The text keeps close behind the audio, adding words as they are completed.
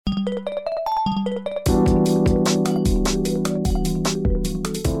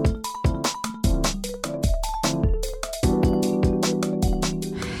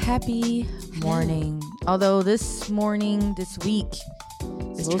Happy morning. Although this week, is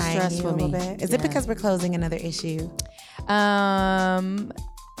a little stressful for me. Is it because we're closing another issue?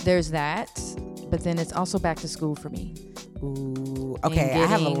 There's that, but then it's also back to school for me. Ooh, okay. I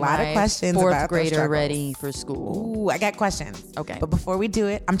have a lot of questions fourth about grader ready for school. Ooh, I got questions. Okay. But before we do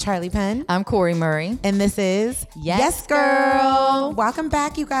it, I'm Charlie Penn. I'm Corey Murray. And this is Yes Girl. Welcome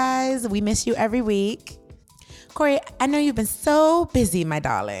back, you guys. We miss you every week. Corey, I know you've been so busy, my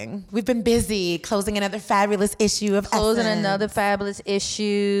darling. We've been busy closing another fabulous issue of Closing Essence. another fabulous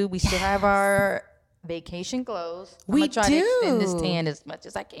issue. We still have our vacation clothes. I'm going to try to extend this tan as much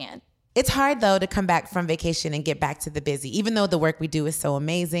as I can. It's hard, though, to come back from vacation and get back to the busy, even though the work we do is so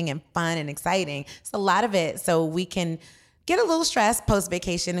amazing and fun and exciting. It's a lot of it, so we can get a little stressed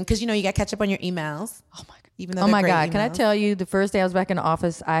post-vacation because, you got to catch up on your emails. Oh, my God. Even though oh, my God. Emails. Can I tell you, the first day I was back in the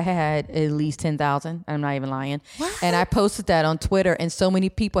office, I had at least 10,000. I'm not even lying. What? And I posted that on Twitter, and so many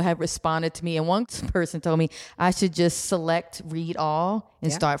people have responded to me. And one person told me I should just select read all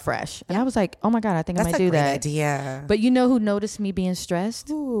and start fresh. And I was like, oh, my God, I think I might do that. That's a great idea. But you know who noticed me being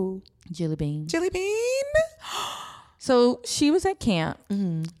stressed? Ooh. Jilly Bean. Jilly Bean? So she was at camp,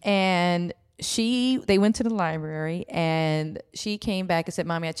 and they went to the library, and she came back and said,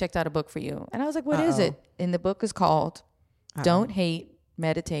 Mommy, I checked out a book for you. And I was like, what is it? And the book is called Don't Hate,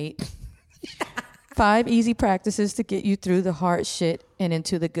 Meditate. 5 easy practices to get you through the hard shit and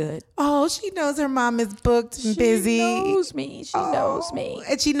into the good. Oh, she knows her mom is booked and busy. She knows me. She knows me.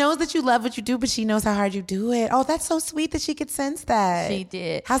 And she knows that you love what you do, but she knows how hard you do it. Oh, that's so sweet that she could sense that. She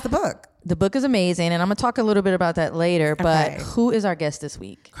did. How's the book? The book is amazing, and I'm going to talk a little bit about that later. But who is our guest this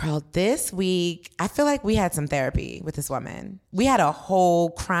week? Girl, this week, I feel like we had some therapy with this woman. We had a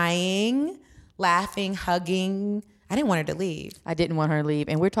whole crying, laughing, hugging. I didn't want her to leave. I didn't want her to leave.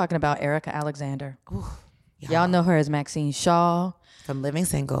 And we're talking about Erika Alexander. Ooh, y'all know her as Maxine Shaw. From Living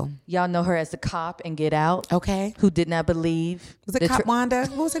Single. Y'all know her as the cop in Get Out. Okay. Who did not believe. Was it Cop Wanda?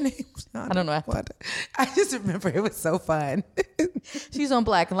 What was her name? I don't know. Wanda. I just remember it was so fun. She's on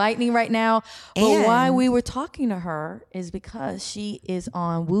Black Lightning right now. But why we were talking to her is because she is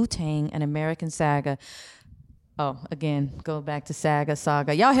on Wu-Tang, an American Saga. Oh, again, go back to Saga.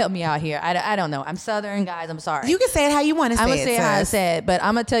 Y'all help me out here. I don't know. I'm Southern, guys. I'm sorry. You can say it how you want to say it. I'm going to say it how I said, but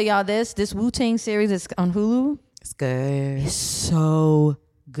I'm going to tell y'all this. This Wu-Tang series is on Hulu. It's good. It's so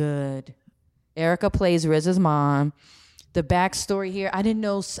good. Erika plays RZA's mom. The backstory here, I didn't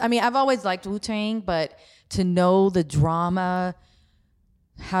know. I mean, I've always liked Wu-Tang, but to know the drama,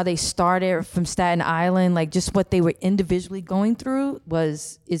 how they started from Staten Island, like just what they were individually going through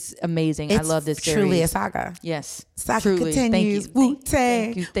is amazing. I love this series. It's truly a saga. Yes. Saga truly. continues.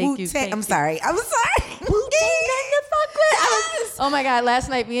 Wu-Tang. Thank you. I'm sorry. Wu-Tang, oh my God, last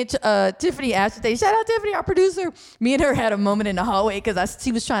night me and Tiffany Ashton, shout out Tiffany, our producer, me and her had a moment in the hallway because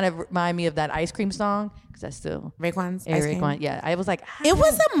she was trying to remind me of that ice cream song. That's still Raekwon's ice cream. Yeah, I was like, it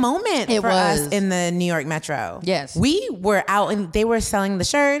was a moment for us in the New York Metro. Yes, we were out and they were selling the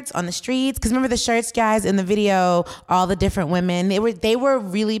shirts on the streets. Because remember the shirts, guys, in the video, all the different women. They were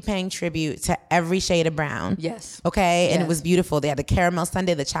really paying tribute to every shade of brown. Yes. Okay, and it was beautiful. They had the caramel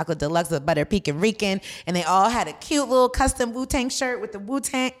sundae, the chocolate deluxe, the butter pecan Rican, and they all had a cute little custom Wu-Tang shirt with the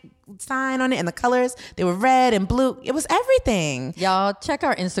Wu-Tang sign on it and the colors. They were red and blue. It was everything. Y'all check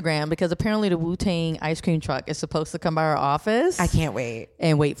our Instagram because apparently the Wu-Tang ice cream truck is supposed to come by our office. I can't wait.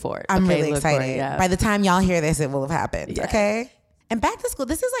 And wait for it. I'm really excited. It, yeah. By the time y'all hear this, it will have happened. Yeah. Okay. And back to school.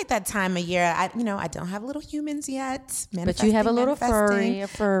 This is like that time of year. I don't have little humans yet. But you have a little furry. I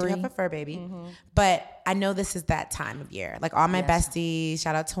do have a fur baby. Mm-hmm. But I know this is that time of year. Like all my besties,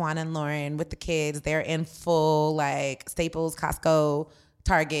 shout out to Tawana and Lauren with the kids. They're in full like Staples, Costco,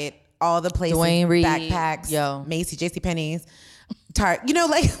 Target, all the places, Dwayne Reed, backpacks, Macy, JCPenney's,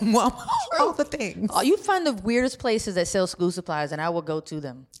 all the things. Oh, you find the weirdest places that sell school supplies, and I will go to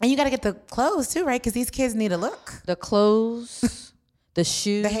them. And you got to get the clothes too, right? Because these kids need a look. The clothes, the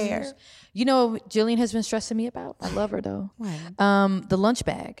shoes, the hair. You know, Jillian has been stressing me about. I love her though. What? The lunch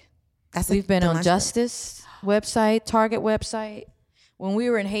bag. We've been on Justice website, Target website. When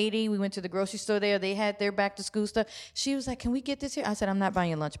we were in Haiti, we went to the grocery store there. They had their back to school stuff. She was like, "Can we get this here?" I said, "I'm not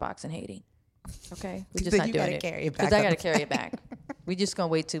buying a lunchbox in Haiti." Okay, we're just not doing it. Because I got to carry it back. We just gonna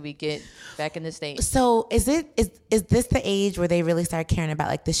wait till we get back in the States. So is this the age where they really start caring about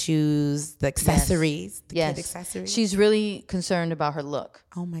like the shoes, the accessories, the kid accessories? She's really concerned about her look.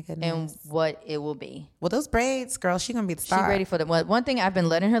 Oh my goodness. And what it will be. Well, those braids, girl, she's gonna be the star. She's ready for them. One thing I've been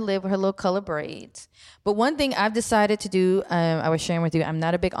letting her live with her little color braids. But one thing I've decided to do, I was sharing with you, I'm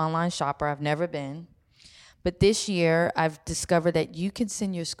not a big online shopper. I've never been. But this year, I've discovered that you can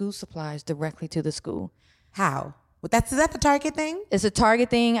send your school supplies directly to the school. How? Is that the Target thing? It's a Target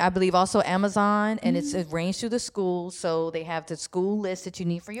thing. I believe also Amazon, and it's arranged through the school. So they have the school list that you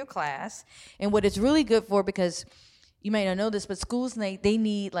need for your class. And what it's really good for, because you may not know this, but schools, they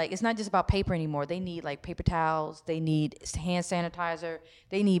need, like, it's not just about paper anymore. They need, like, paper towels. They need hand sanitizer.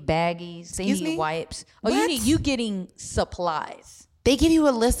 They need baggies. They need wipes. Oh, What? you getting supplies. They give you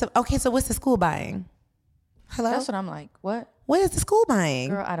a list of, okay, so what's the school buying? Hello? That's what I'm like. What? What is the school buying?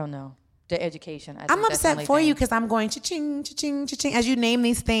 Girl, I don't know. The education. I'm upset for you because I'm going cha-ching, cha-ching, cha-ching. As you name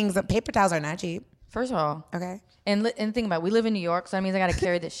these things, the paper towels are not cheap. First of all. Okay. And think about it. We live in New York, so that means I got to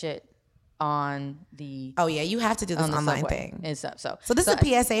carry this shit on the... Oh, yeah. You have to do this online thing. And stuff. So this is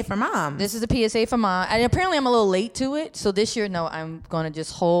a PSA for mom. This is a PSA for mom. And apparently I'm a little late to it. So this year, no, I'm going to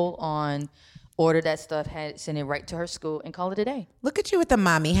just hold on, order that stuff, send it right to her school, and call it a day. Look at you with the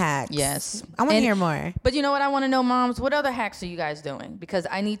mommy hacks. Yes. I want to hear more. But you know what? I want to know, moms, what other hacks are you guys doing? Because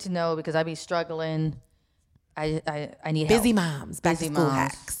I need to know, because I be struggling. I need help. Busy moms. Back to school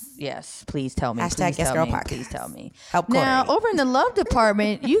hacks. Yes. Please tell me. Hashtag Yes Girl Podcast. Please tell me. Help Corey. Now, over in the love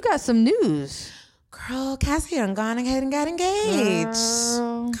department, you got some news. Girl, Cassie done gone ahead and got engaged.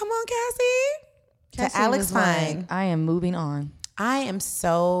 Girl. Come on, Cassie. To Alex Fine. Like, I am moving on. I am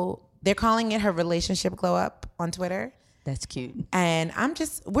so... They're calling it her relationship glow up on Twitter. That's cute. And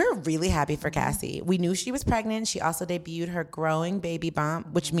we're really happy for Cassie. We knew she was pregnant. She also debuted her growing baby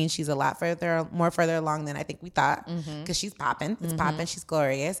bump, which means she's a lot more further along than I think we thought, because she's popping. It's popping. She's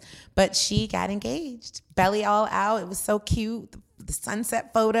glorious. But she got engaged. Belly all out. It was so cute. The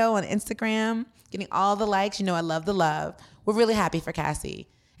sunset photo on Instagram, getting all the likes. You know, I love the love. We're really happy for Cassie.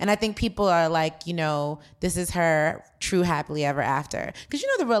 And I think people are like, you know, this is her true happily ever after. Because, you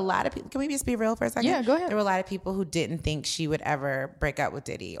know, there were a lot of people. Can we just be real for a second? Yeah, go ahead. There were a lot of people who didn't think she would ever break up with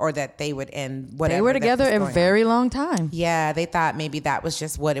Diddy, or that they would end whatever. They were together a very long time. Yeah, they thought maybe that was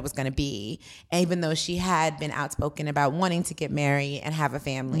just what it was going to be. And even though she had been outspoken about wanting to get married and have a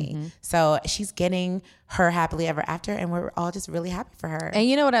family. So she's getting her happily ever after, and we're all just really happy for her. And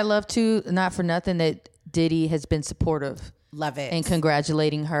you know what I love too? Not for nothing that Diddy has been supportive. Love it. And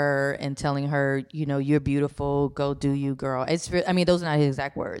congratulating her and telling her, you know, you're beautiful. Go do you, girl. I mean, those are not his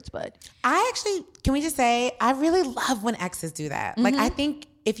exact words, but can we just say, I really love when exes do that. Like, I think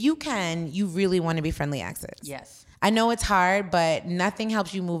if you really want to be friendly exes. Yes. I know it's hard, but nothing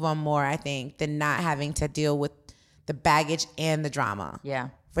helps you move on more, I think, than not having to deal with the baggage and the drama. Yeah.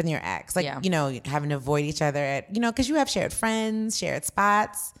 From your ex. Like, you know, having to avoid each other at, you know, because you have shared friends, shared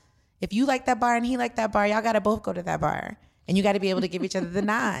spots. If you like that bar and he like that bar, y'all got to both go to that bar. And you got to be able to give each other the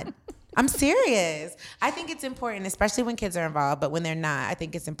nod. I'm serious. I think it's important, especially when kids are involved. But when they're not, I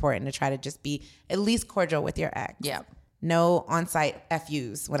think it's important to try to just be at least cordial with your ex. Yeah. No on-site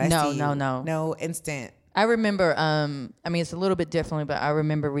FUs when I see you. No. No instant. I remember, I mean, it's a little bit differently, but I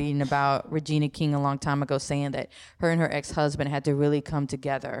remember reading about Regina King a long time ago saying that her and her ex-husband had to really come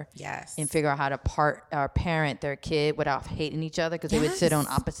together. Yes. And figure out how to parent their kid without hating each other, because they would sit on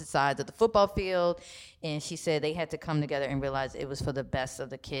opposite sides of the football field. And she said they had to come together and realize it was for the best of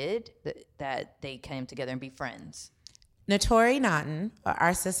the kid that they came together and be friends. Notori Naughton,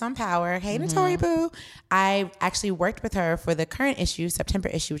 our sis on Power. Hey, Notori boo. I actually worked with her for the current issue, September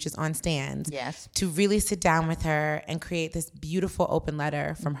issue, which is on Stands. Yes. To really sit down with her and create this beautiful open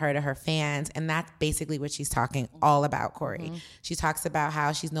letter from her to her fans. And that's basically what she's talking all about, Corey. She talks about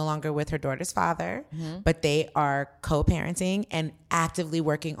how she's no longer with her daughter's father, but they are co-parenting and actively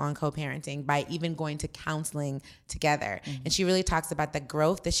working on co-parenting by even going to counseling together. And she really talks about the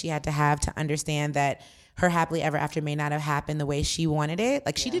growth that she had to have to understand that her happily ever after may not have happened the way she wanted it.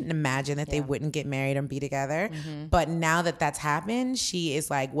 Like, she didn't imagine that they wouldn't get married and be together. But now that that's happened, she is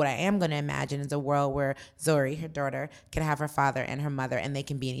like, what I am going to imagine is a world where Zori, her daughter, can have her father and her mother, and they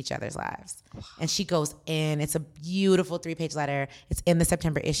can be in each other's lives. And she goes in. It's a beautiful 3-page letter. It's in the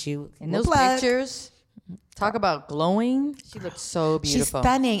September issue. And those pictures, talk about glowing. She looks so beautiful. She's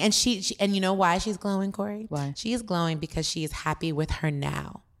stunning. And she and you know why she's glowing, Corey? Why? She is glowing because she is happy with her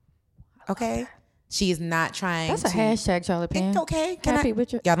now. Okay? She is not trying That's a hashtag, Charlotte Pan. It's okay.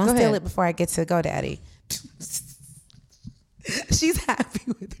 With your, y'all don't steal it before I get to GoDaddy. She's happy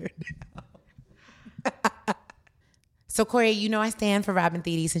with her now. So, Corey, you know I stand for Robin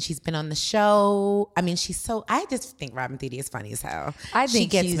Thede since she's been on the show. I mean, I just think Robin Thede is funny as hell. I think she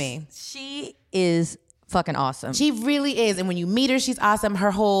gets me. She is fucking awesome. She really is. And when you meet her, she's awesome.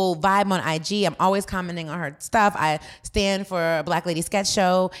 Her whole vibe on IG, I'm always commenting on her stuff. I stand for a Black Lady Sketch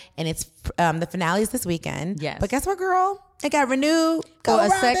Show, and it's the finale is this weekend. Yes. But guess what, girl? It got renewed. Go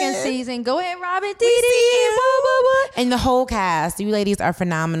Robin. Second season. Go ahead, Robin Thede. And the whole cast, you ladies are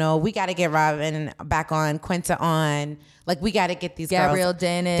phenomenal. We got to get Robin back on, Quinta on. Like, we got to get these Gabrielle girls.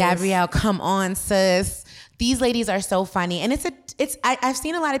 Dennis. Gabrielle, come on, sis. these ladies are so funny. And I've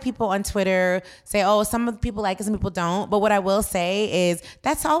seen a lot of people on Twitter say, oh, some of the people like it, some people don't. But what I will say is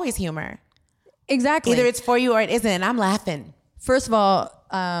that's always humor. Exactly. Either it's for you or it isn't. And I'm laughing. First of all,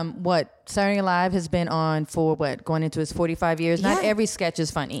 Saturday Night Live has been on for going into its 45 years. Not every sketch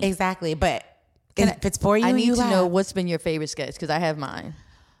is funny. Exactly. But if it's for you, I need to know what's been your favorite sketch because I have mine.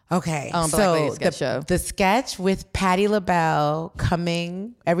 Okay, so the sketch with Patti LaBelle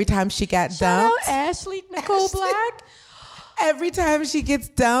coming every time she got dumped. Shout out Ashley Nicole Black. Every time she gets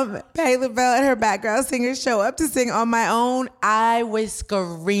dumped, Patti LaBelle and her background singers show up to sing On My Own. I was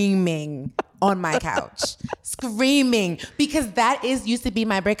screaming on my couch, screaming because that used to be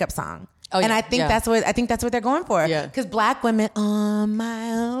my breakup song. Oh, and I think that's what they're going for. Yeah. Because Black women on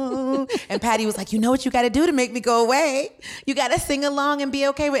my own. And Patti was like, you know what you got to do to make me go away? You got to sing along and be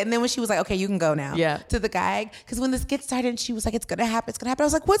okay with it. And then when she was like, okay, you can go now. Yeah. To the guy. Because when the skit started, she was like, it's going to happen. It's going to happen. I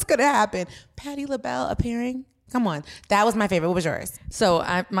was like, what's going to happen? Patti LaBelle appearing. Come on. That was my favorite. What was yours? So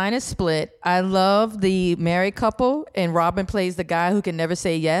mine is split. I love the married couple and Robin plays the guy who can never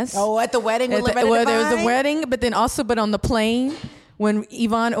say yes. Oh, at the wedding? There was a wedding, but on the plane. When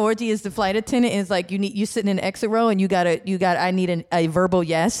Yvonne Orji is the flight attendant, and it's like you sitting in the exit row, and I need a verbal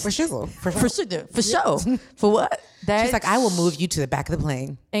yes for shizzle, for show, for what? She's like, I will move you to the back of the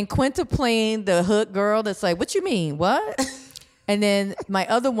plane. And Quinta playing the hood girl that's like, what you mean, what? And then my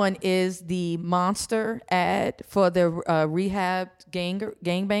other one is the Monster ad for the rehab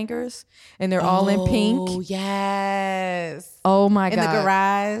gangbangers, and they're all in pink. Oh, yes. Oh, my God.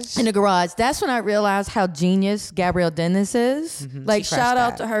 In the garage. That's when I realized how genius Gabrielle Dennis is. Mm-hmm. Like, shout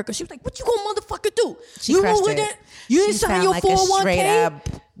out to her, because she was like, what you gonna motherfucker do? You know what that? You didn't sign your 401k? Like a straight up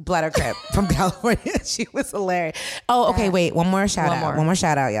Bladder Crip from California. She was hilarious. Oh, okay, wait. One more shout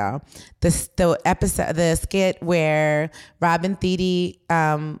out, y'all. The skit where Robin Thede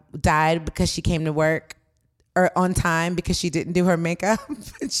died because she came to work or on time because she didn't do her makeup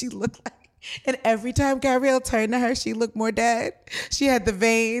and she looked like. And every time Gabrielle turned to her, she looked more dead. She had the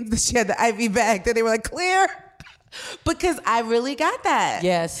veins. She had the IV bag. Then they were like, clear. Because I really got that.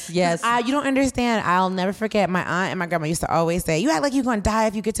 Yes. You don't understand. I'll never forget. My aunt and my grandma used to always say, you act like you're going to die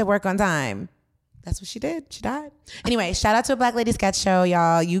if you get to work on time. That's what she did. She died. Anyway, shout out to a Black Lady Sketch Show,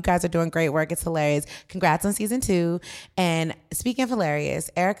 y'all. You guys are doing great work. It's hilarious. Congrats on season 2. And speaking of hilarious,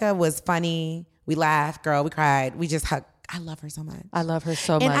 Erika was funny. We laughed, girl. We cried. We just hugged. I love her so much.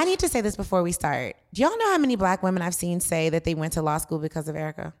 And I need to say this before we start. Do y'all know how many Black women I've seen say that they went to law school because of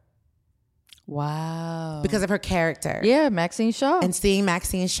Erika? Wow. Because of her character. Yeah, Maxine Shaw. And seeing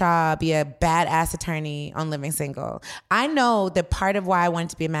Maxine Shaw be a badass attorney on Living Single. I know that part of why I wanted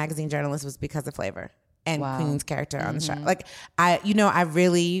to be a magazine journalist was because of Flavor and Queen's character on the show. Like, I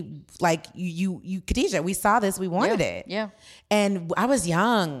really, like, you Khadijah, we saw this, we wanted it. Yeah. And I was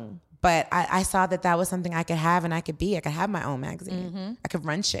young, but I saw that was something I could have and I could be. I could have my own magazine. Mm-hmm. I could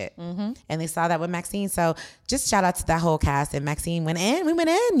run shit. Mm-hmm. And they saw that with Maxine. So just shout out to that whole cast. And Maxine went in. We went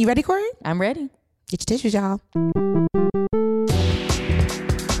in. You ready, Corey? I'm ready. Get your tissues, y'all.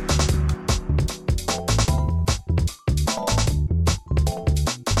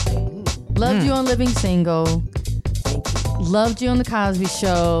 Loved you on Living Single. Loved you on The Cosby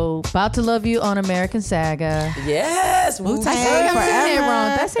Show. About to love you on American Saga. Yes. Wu-Tang I'm forever. saying it wrong.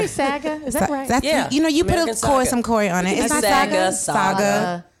 Did I say Saga? Is that right? That's you American put some Corey on it. It's not Saga.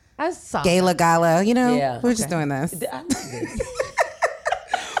 Saga. That's Saga. Gala Gala. Yeah. We're just doing this. I love this.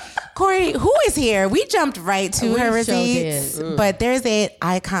 Corey, who is here? We jumped right to her receipts. Sure but there's an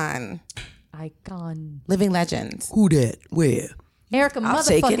icon. Living legends. Who that? Where? Erika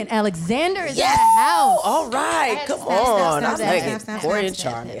motherfucking Alexander is in the Yes. house. All right. Come on. I'm making Corey and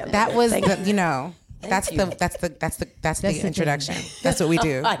Charlie. That was that's the introduction. That's what we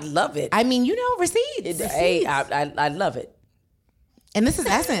do. I love it. I mean, receipts. Hey, I love it. And this is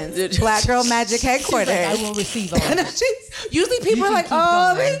Essence, Black Girl Magic Headquarters. I will receive all that. Usually people are like,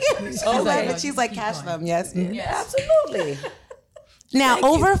 going. she's like, cash them. Yes. Yeah, absolutely. Now,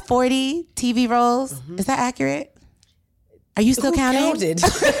 over 40 TV roles. Mm-hmm. Is that accurate? Are you still counting? Counted? I'm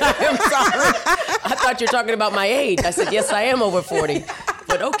sorry. I thought you were talking about my age. I said, yes, I am over 40.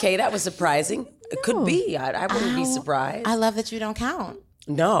 But okay, that was surprising. It could be. I wouldn't be surprised. I love that you don't count.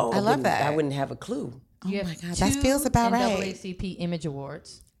 No. I love that. I wouldn't have a clue. Oh my God. That feels about right. NAACP Image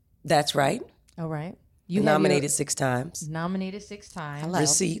Awards. That's right. All right. You nominated 6 times. Nominated 6 times. Hello.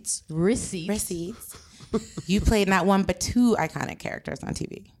 Receipts. You played not one but 2 iconic characters on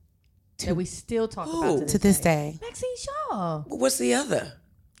TV. That we still talk about to this day. Maxine Shaw. What's the other?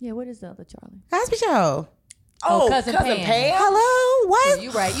 Yeah, what is the other, Charlie? Cosby Show. Oh, Cousin Pam. Hello. What?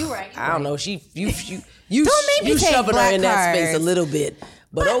 You right. I don't know. You Don't make me take shoving her in that black space a cards. little bit.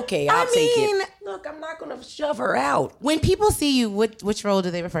 But okay, I'll take it. Look, I'm not going to shove her out. When people see you, which role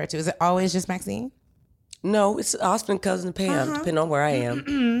do they refer to? Is it always just Maxine? No, it's Austin Cousin Pam, depending on where I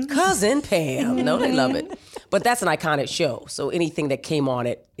am. Cousin Pam. No, they love it. But that's an iconic show. So anything that came on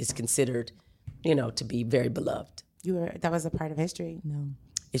it is considered, to be very beloved. That was a part of history. No.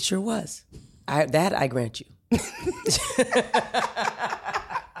 It sure was. I grant you.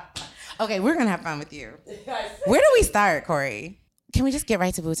 Okay, we're going to have fun with you. Where do we start, Corey? Can we just get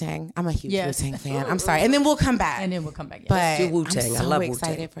right to Wu-Tang? I'm a huge Wu-Tang fan. I'm sorry. And then we'll come back. Yeah. But Let's do Wu-Tang. I'm so I love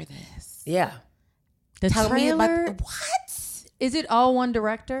excited Wu-Tang. for this. Yeah. Tell me about what? Is it all one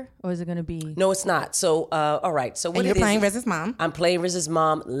director or is it going to be? No, it's not. So, all right. So what And you're playing Riz's mom. I'm playing Riz's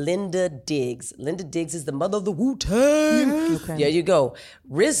mom, Linda Diggs. Linda Diggs is the mother of the Wu-Tang. Okay. There you go.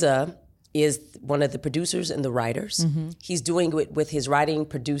 RZA is one of the producers and the writers. Mm-hmm. He's doing it with his writing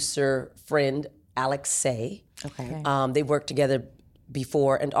producer friend, Alex Say. Okay. They worked together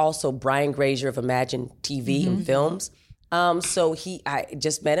before, and also Brian Grazer of Imagine TV and films. So I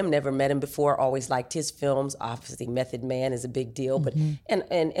just met him, never met him before, always liked his films. Obviously, Method Man is a big deal, but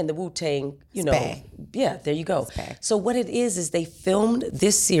and the Wu-Tang, Spay. Yeah, there you go. So what it is they filmed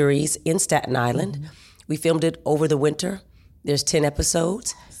this series in Staten Island. We filmed it over the winter. There's 10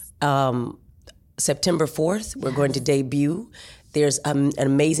 episodes. September 4th, we're going to debut. There's an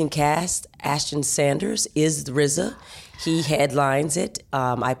amazing cast. Ashton Sanders is RZA. He headlines it.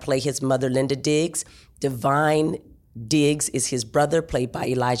 I play his mother, Linda Diggs. Divine Diggs is his brother, played by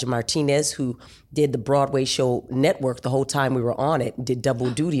Elijah Martinez, who did the Broadway show Network the whole time we were on it, did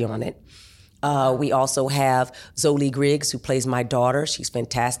double duty on it. We also have Zoli Griggs, who plays my daughter. She's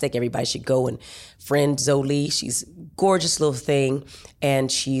fantastic. Everybody should go and friend Zoli. She's a gorgeous little thing.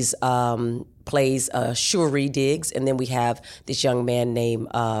 And she's plays Shuri Diggs. And then we have this young man named,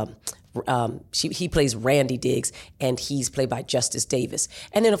 he plays Randy Diggs, and he's played by Justice Davis.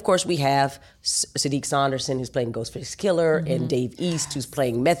 And then, of course, we have Sadiq Saunderson, who's playing Ghostface Killer, and Dave East, who's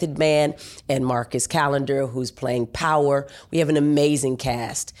playing Method Man, and Marcus Callender, who's playing Power. We have an amazing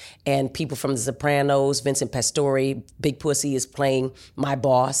cast. And people from The Sopranos, Vincent Pastore, Big Pussy is playing my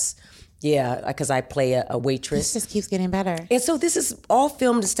boss. Yeah, because I play a waitress. This just keeps getting better. And so this is all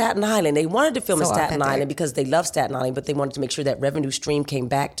filmed in Staten Island. They wanted to film in Staten authentic. Island because they love Staten Island, but they wanted to make sure that revenue stream came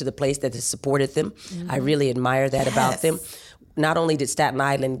back to the place that has supported them. I really admire that about them. Not only did Staten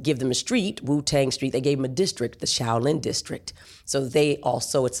Island give them a street, Wu-Tang Street, they gave them a district, the Shaolin District. So they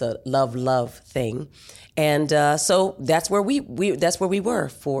also, it's a love thing. And so that's where we were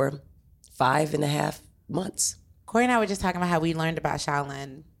for 5.5 months. Corey and I were just talking about how we learned about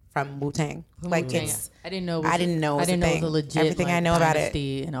Shaolin from Wu-Tang. Like it's, I didn't know. I didn't know. I didn't know thing. the legit. Everything I know about it.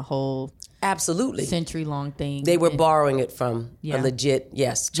 And a whole Absolutely. century-long thing. They were borrowing it from Yeah. a legit,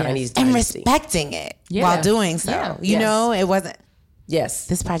 Chinese And dynasty. respecting it Yeah. while doing so. Yeah. You know, it wasn't. Yes.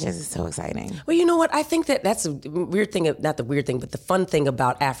 This project is so exciting. Well, you know what? I think that's a weird thing, not the weird thing, but the fun thing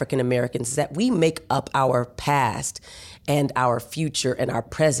about African Americans is that we make up our past and our future and our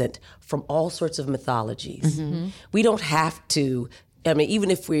present from all sorts of mythologies. We don't have to, I mean, even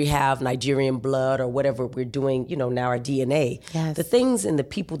if we have Nigerian blood or whatever we're doing, now our DNA, Yes. the things and the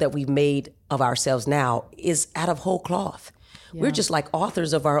people that we've made of ourselves now is out of whole cloth. We're just like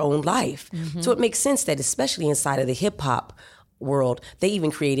authors of our own life. So it makes sense that especially inside of the hip hop world, they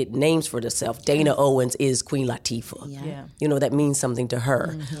even created names for themselves. Dana Owens is Queen Latifah. Yeah. That means something to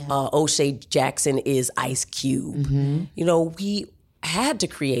her. O'Shea Jackson is Ice Cube. We had to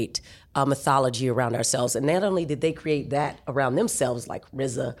create a mythology around ourselves. And not only did they create that around themselves, like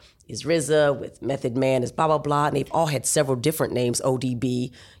RZA is RZA, with Method Man is blah, blah, blah. And they've all had several different names,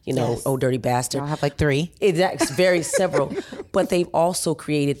 ODB, Oh Dirty Bastard. I'll have like 3. Exactly, very several. But they've also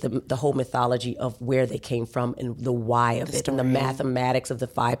created the whole mythology of where they came from and the why of it, and the mathematics of the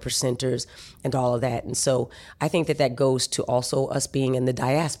 5%ers and all of that. And so I think that goes to also us being in the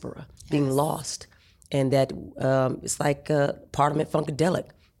diaspora, being lost. And that it's like Parliament Funkadelic.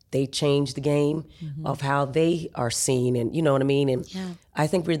 They changed the game of how they are seen, and you know what I mean? And I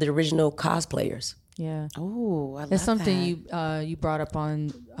think we're the original cosplayers. Yeah. Oh, I love That's something you brought up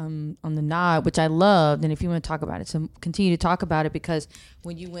on the Nod, which I loved. And if you want to talk about it, so continue to talk about it, because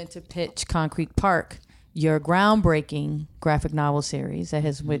when you went to pitch Concrete Park, your groundbreaking graphic novel series that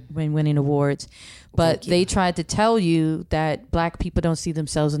has been winning awards, but they tried to tell you that Black people don't see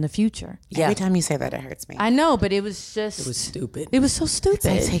themselves in the future. Yeah. Every time you say that, it hurts me. I know, but it was just... It was stupid. It was so stupid.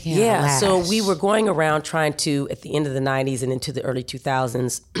 It's like taking a Yeah, so lash. we were going around trying to, at the end of the 90s and into the early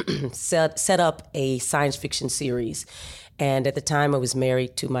 2000s, set up a science fiction series. And at the time, I was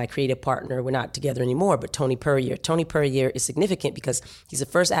married to my creative partner. We're not together anymore, but Tony Puryear. Tony Puryear is significant because he's the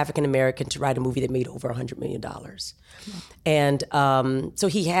first African-American to write a movie that made over $100 million. And so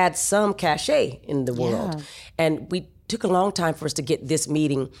he had some cachet in the world. And we took a long time for us to get this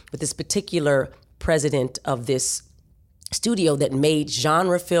meeting with this particular president of this studio that made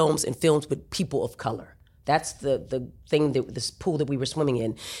genre films and films with people of color. That's the thing, this pool that we were swimming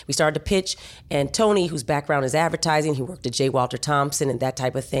in. We started to pitch, and Tony, whose background is advertising, he worked at J. Walter Thompson and that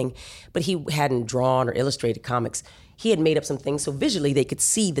type of thing, but he hadn't drawn or illustrated comics. He had made up some things so visually they could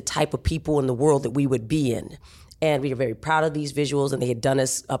see the type of people in the world that we would be in. And we were very proud of these visuals, and they had done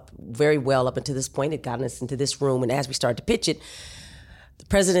us up very well up until this point. It had gotten us into this room, and as we started to pitch it, the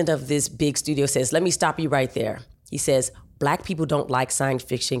president of this big studio says, let me stop you right there. He says, Black people don't like science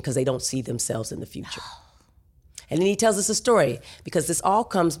fiction because they don't see themselves in the future. And then he tells us a story, because this all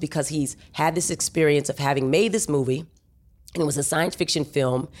comes because he's had this experience of having made this movie, and it was a science fiction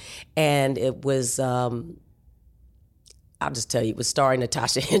film, and it was, I'll just tell you, it was starring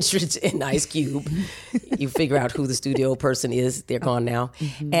Natasha Henstridge and Ice Cube. You figure out who the studio person is, they're gone now.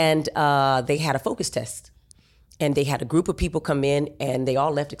 And they had a focus test. And they had a group of people come in, and they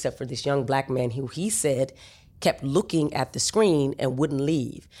all left except for this young Black man who he said kept looking at the screen and wouldn't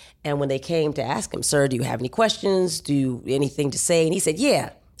leave. And when they came to ask him, sir, do you have any questions? Do you anything to say? And he said,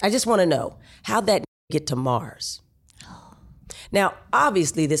 yeah, I just want to know, how'd that get to Mars? Now,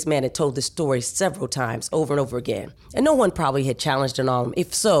 obviously, this man had told this story several times over and over again. And no one probably had challenged him on him.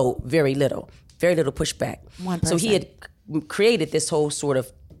 If so, very little pushback. One person. So he had created this whole sort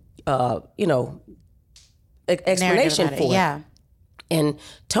of, explanation for it. Yeah. And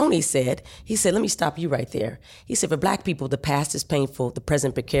Tony said, let me stop you right there. He said, for Black people, the past is painful, the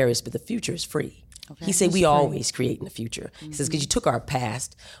present precarious, but the future is free. Okay. He said, we always create in the future. He says, because you took our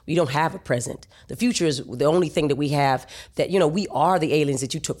past, we don't have a present. The future is the only thing that we have that, we are the aliens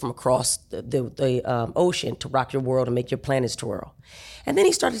that you took from across the ocean to rock your world and make your planets twirl. And then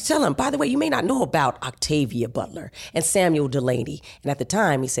he started to tell him, by the way, you may not know about Octavia Butler and Samuel Delaney. And at the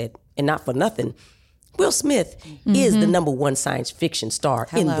time, he said, and not for nothing, Will Smith is the #1 science fiction star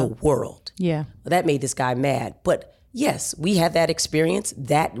in the world. Yeah. Well, that made this guy mad. But yes, we had that experience.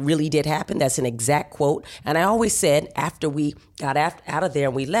 That really did happen. That's an exact quote. And I always said after we got out of there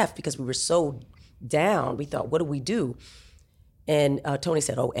and we left, because we were so down, we thought, what do we do? And Tony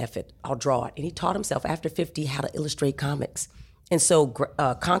said, oh, F it, I'll draw it. And he taught himself after 50 how to illustrate comics. And so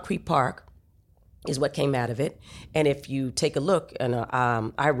Concrete Park is what came out of it. And if you take a look, and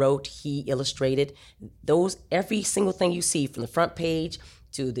I wrote, he illustrated, every single thing you see from the front page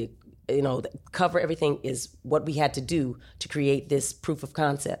to the cover, everything is what we had to do to create this proof of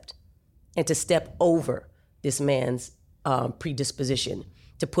concept and to step over this man's predisposition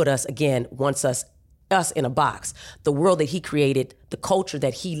to put us again, us in a box. The world that he created, the culture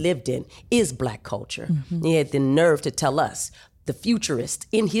that he lived in is Black culture. He had the nerve to tell us, the futurist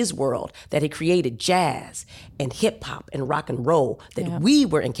in his world, that he created jazz and hip hop and rock and roll, that we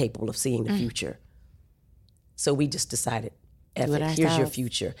were incapable of seeing the future. So we just decided, here's your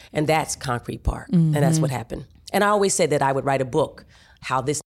future. And that's Concrete Park. And that's what happened. And I always said that I would write a book, how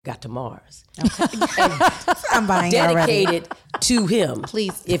this got to Mars. Okay. I'm buying dedicated to him.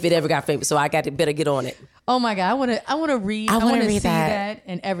 Please. If it ever got famous. So I better get on it. Oh my God. I want to read. I want to see that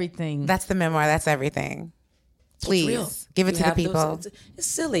and everything. That's the memoir. That's everything. Please give it to the people. It's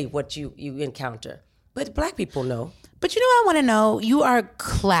silly what you encounter, but Black people know. But I want to know, you are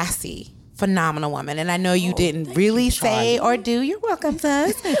classy, phenomenal woman. And I know you didn't really say or do. You're welcome,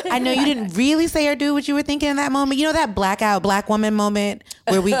 sis. I know you didn't really say or do what you were thinking in that moment. That blackout Black woman moment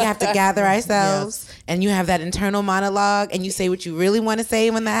where we have to gather ourselves and you have that internal monologue and you say what you really want to say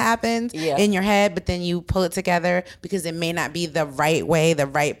when that happens in your head, but then you pull it together because it may not be the right way, the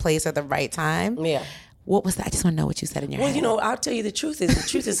right place, or the right time. Yeah. What was that? I just want to know what you said in your head. Well, I'll tell you the truth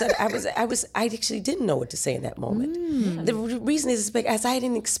is that I actually didn't know what to say in that moment. The reason is because I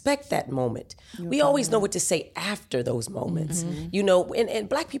didn't expect that moment. We always know what to say after those moments, and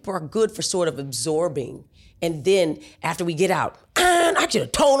Black people are good for sort of absorbing. And then after we get out, I should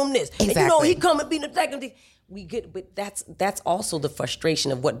have told him this. Exactly. And, he come and be the second. But that's also the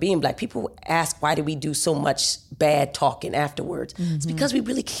frustration of what being Black. People ask, why do we do so much bad talking afterwards? It's because we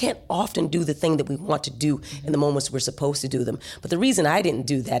really can't often do the thing that we want to do in the moments we're supposed to do them. But the reason I didn't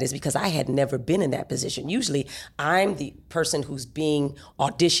do that is because I had never been in that position. Usually, I'm the person who's being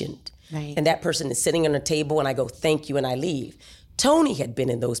auditioned. Right. And that person is sitting on a table and I go, thank you, and I leave. Tony had been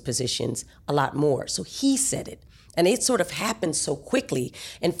in those positions a lot more. So he said it. And it sort of happened so quickly.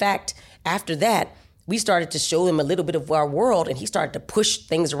 In fact, after that, we started to show him a little bit of our world, and he started to push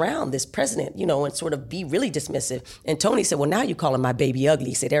things around, this president, and sort of be really dismissive. And Tony said, well, now you're calling my baby ugly.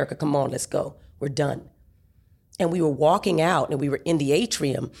 He said, Erika, come on, let's go. We're done. And we were walking out, and we were in the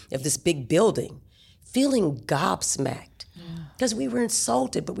atrium of this big building, feeling gobsmacked. Because we were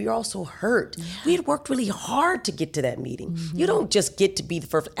insulted, but we were also hurt. Yeah. We had worked really hard to get to that meeting. Mm-hmm. You don't just get to be the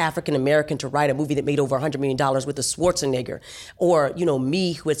first African-American to write a movie that made over $100 million with a Schwarzenegger. Or,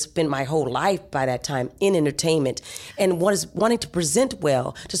 me, who had spent my whole life by that time in entertainment and was wanting to present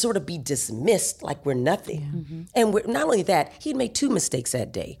well, to sort of be dismissed like we're nothing. Yeah. Mm-hmm. And not only that, he'd made 2 mistakes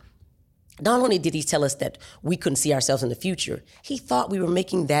that day. Not only did he tell us that we couldn't see ourselves in the future, he thought we were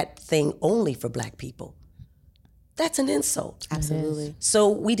making that thing only for Black people. That's an insult. Absolutely. So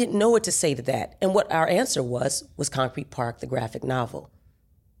we didn't know what to say to that. And what our answer was Concrete Park, the graphic novel.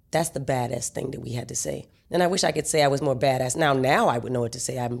 That's the badass thing that we had to say. And I wish I could say I was more badass. Now I would know what to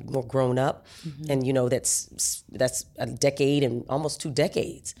say. I'm more grown up. Mm-hmm. And that's a decade and almost 2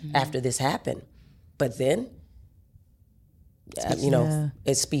 decades after this happened. But then,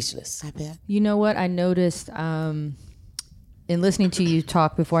 it's speechless. I bet. You know what I noticed in listening to you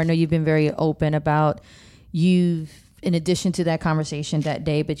talk before, I know you've been very open about in addition to that conversation that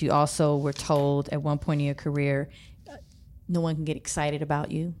day, but you also were told at one point in your career, no one can get excited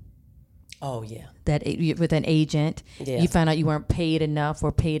about you. Oh, yeah. That with an agent, yeah. You found out you weren't paid enough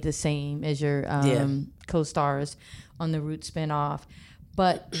or paid the same as your co-stars on the Root spinoff.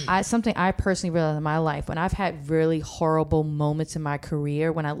 But something I personally realized in my life, when I've had really horrible moments in my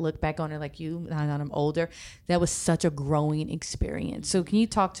career, when I look back on it like you, now that I'm older, that was such a growing experience. So can you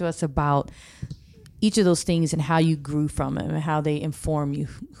talk to us about each of those things and how you grew from them and how they inform you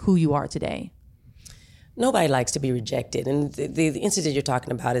who you are today? Nobody likes to be rejected. And the incident you're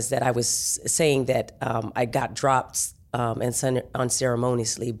talking about is that I was saying that I got dropped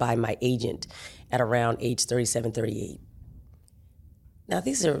unceremoniously by my agent at around age 37, 38. Now,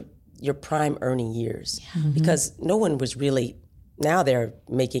 these are your prime earning years because no one was really, now they're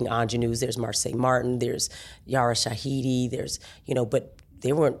making ingenues. There's Marseille Martin, there's Yara Shahidi, there's, but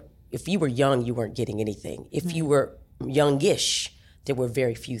they weren't, if you were young, you weren't getting anything. If you were youngish, there were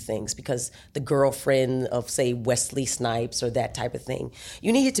very few things because the girlfriend of, say, Wesley Snipes or that type of thing,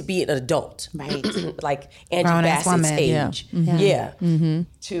 you needed to be an adult, right? like Angie Bassett's age,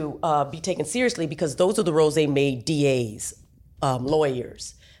 to be taken seriously because those are the roles they made DAs,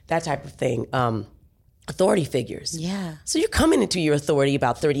 lawyers, that type of thing, authority figures. Yeah. So you're coming into your authority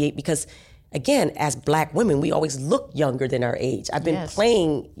about 38 because, again, as Black women, we always look younger than our age. I've been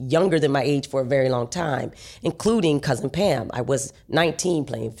playing younger than my age for a very long time, including Cousin Pam. I was 19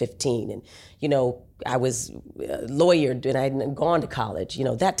 playing 15, and, I was lawyered and I hadn't gone to college,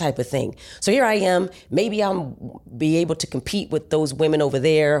 that type of thing. So here I am. Maybe I'll be able to compete with those women over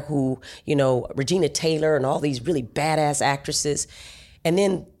there who, Regina Taylor and all these really badass actresses, and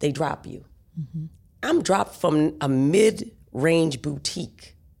then they drop you. Mm-hmm. I'm dropped from a mid-range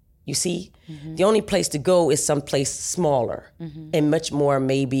boutique. You see, the only place to go is someplace smaller and much more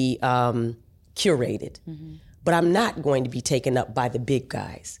maybe curated. But I'm not going to be taken up by the big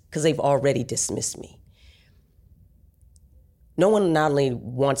guys because they've already dismissed me. No one not only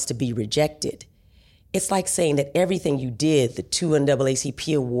wants to be rejected, it's like saying that everything you did, the 2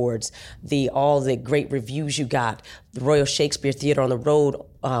 NAACP awards, all the great reviews you got, the Royal Shakespeare Theater on the road,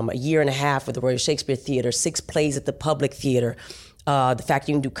 a year and a half with the Royal Shakespeare Theater, 6 plays at the Public Theater, the fact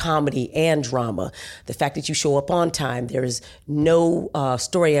you can do comedy and drama, the fact that you show up on time, there is no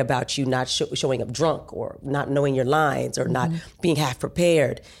story about you not showing up drunk or not knowing your lines or not being half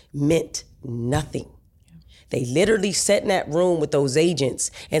prepared, meant nothing. They literally sat in that room with those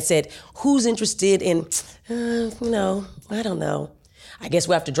agents and said, who's interested in, I don't know. I guess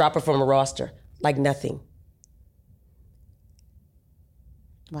we'll have to drop her from a roster. Like nothing.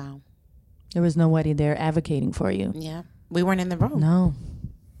 Wow. There was nobody there advocating for you. Yeah. We weren't in the room. No.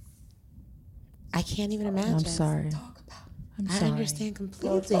 I can't even imagine. I'm sorry. I understand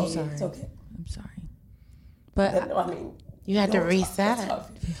completely. I'm sorry. It's okay. I'm sorry. But you had to reset.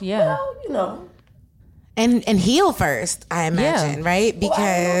 Yeah. Well, And heal first, I imagine, right?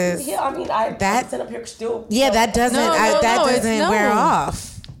 Because that sit up here still. Yeah, that doesn't doesn't wear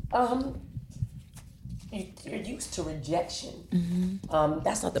off. You're used to rejection.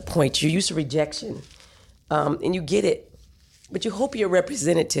 That's not the point. You're used to rejection, and you get it. But you hope your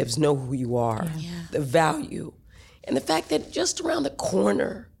representatives know who you are, the value, and the fact that just around the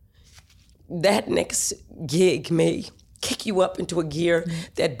corner, that next gig may kick you up into a gear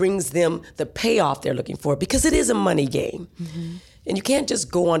that brings them the payoff they're looking for, because it is a money game. And you can't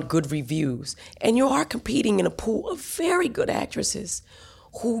just go on good reviews. And you are competing in a pool of very good actresses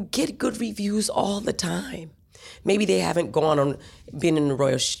who get good reviews all the time. Maybe they haven't been in the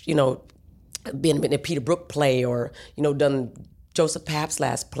Royal, been in a Peter Brook play or, done Joseph Papp's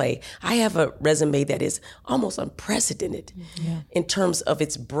last play. I have a resume that is almost unprecedented in terms of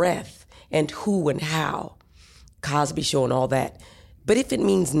its breadth and who and how. Cosby Show and all that. But if it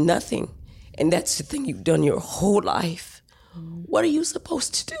means nothing, and that's the thing you've done your whole life, what are you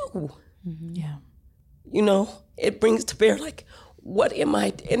supposed to do? Yeah. It brings to bear, like, what am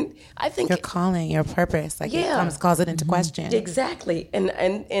I? And I think your calling, your purpose, like it comes, calls it into question. Exactly. And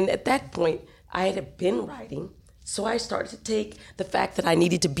at that point, I had been writing. So I started to take the fact that I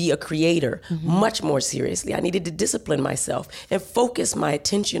needed to be a creator much more seriously. I needed to discipline myself and focus my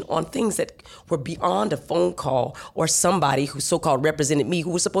attention on things that were beyond a phone call or somebody who so-called represented me, who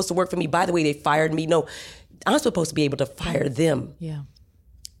was supposed to work for me. By the way, they fired me. No, I'm supposed to be able to fire them. Yeah.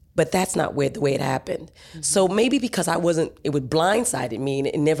 But that's not the way it happened. So maybe because it would blindsided me, and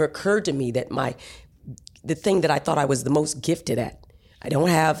it never occurred to me that the thing that I thought I was the most gifted at, I don't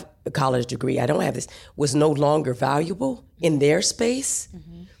have a college degree, I don't have this, was no longer valuable in their space,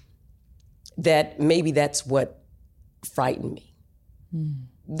 that maybe that's what frightened me.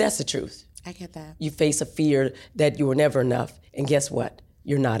 That's the truth. I get that. You face a fear that you were never enough, and guess what?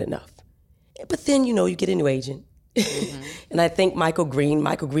 You're not enough. But then, you get a new agent. And I think Michael Green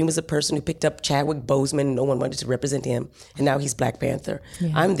was a person who picked up Chadwick Boseman, and no one wanted to represent him, and now he's Black Panther.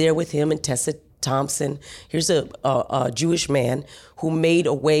 Yeah. I'm there with him and Tessa Thompson. Here's a Jewish man who made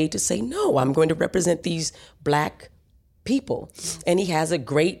a way to say, no, I'm going to represent these Black people. And he has a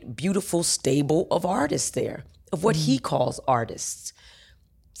great, beautiful stable of artists there, of what he calls artists.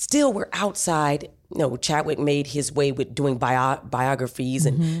 Still, we're outside. Chadwick made his way with doing biographies,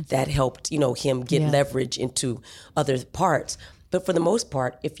 and that helped, him get leverage into other parts. But for the most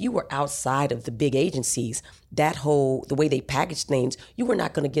part, if you were outside of the big agencies, the way they package things, you were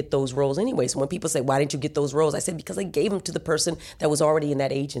not going to get those roles anyway. So when people say, why didn't you get those roles? I said, because I gave them to the person that was already in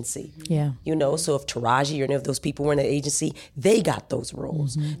that agency. Yeah. So if Taraji or any of those people were in that agency, they got those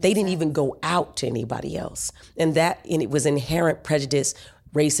roles. They didn't even go out to anybody else. And it was inherent prejudice,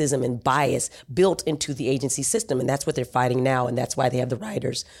 racism, and bias built into the agency system. And that's what they're fighting now. And that's why they have the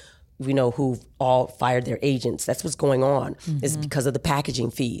writers who've all fired their agents. That's what's going on, is because of the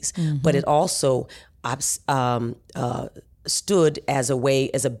packaging fees. But it also stood as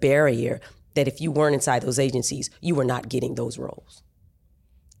a barrier that if you weren't inside those agencies, you were not getting those roles.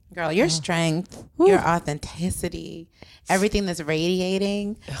 Girl, your strength, your authenticity, everything that's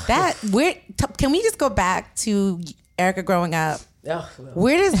radiating, can we just go back to Erika growing up? Oh, well.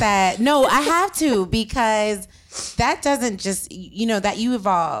 Where does that? No, I have to, because that doesn't just, that you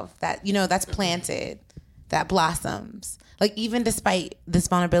evolve, that, that's planted, that blossoms. Like, even despite this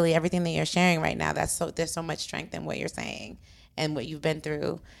vulnerability, everything that you're sharing right now, there's so much strength in what you're saying and what you've been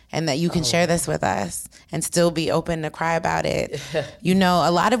through, and that you can share this with us and still be open to cry about it.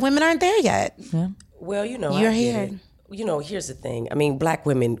 A lot of women aren't there yet. Yeah. Well, you're here. Here's the thing. I mean, Black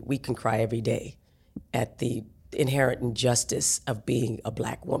women, we can cry every day at the inherent injustice of being a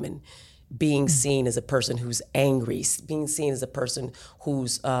Black woman, being seen as a person who's angry, being seen as a person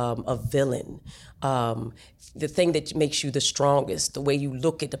who's a villain. The thing that makes you the strongest, the way you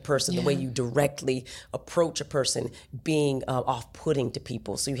look at the person, the way you directly approach a person, being off-putting to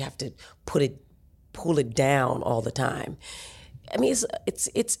people. So you have to pull it down all the time. I mean,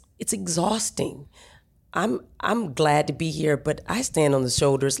 it's exhausting. I'm glad to be here, but I stand on the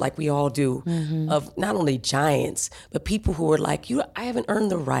shoulders, like we all do, of not only giants, but people who are like, I haven't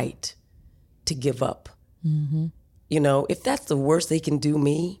earned the right to give up. If that's the worst they can do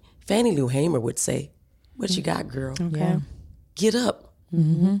me, Fannie Lou Hamer would say, what you got, girl? Okay. Yeah. Get up.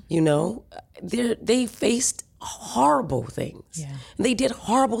 They faced horrible things. Yeah. And they did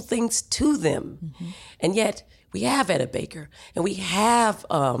horrible things to them. And yet, we have Etta Baker, and we have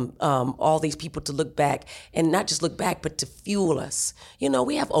all these people to look back, and not just look back, but to fuel us.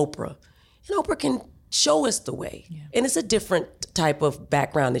 We have Oprah, and Oprah can show us the way. Yeah. And it's a different type of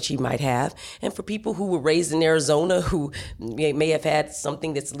background that she might have. And for people who were raised in Arizona, who may have had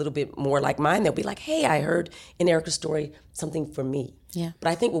something that's a little bit more like mine, they'll be like, hey, I heard in Erika's story something for me. Yeah. But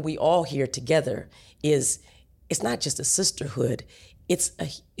I think what we all hear together is, it's not just a sisterhood, it's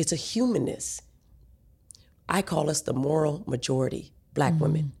a humanness. I call us the moral majority, Black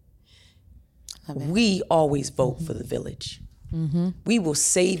women. We always vote for the village. We will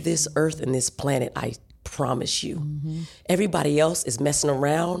save this earth and this planet, I promise you. Everybody else is messing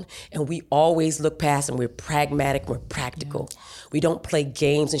around, and we always look past, and we're pragmatic, we're practical. Yeah. We don't play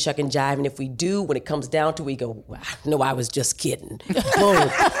games and shuck and jive, and if we do, when it comes down to it, we go, no, I was just kidding.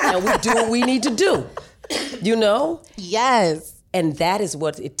 Boom. And we do what we need to do, Yes. And that is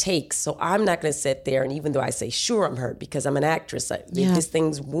what it takes. So I'm not going to sit there, and even though I say, sure, I'm hurt because I'm an actress, these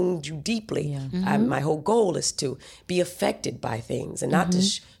things wound you deeply. Yeah. My whole goal is to be affected by things and not to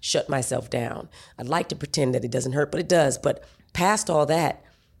shut myself down. I'd like to pretend that it doesn't hurt, but it does. But past all that,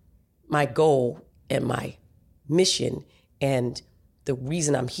 my goal and my mission and the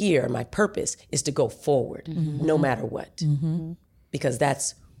reason I'm here, my purpose, is to go forward, no matter what. Because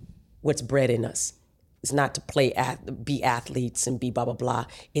that's what's bred in us. It's not to be athletes and be blah, blah, blah.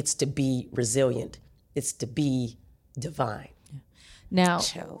 It's to be resilient. It's to be divine. Now,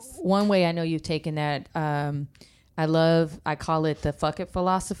 one way I know you've taken that, I call it the fuck it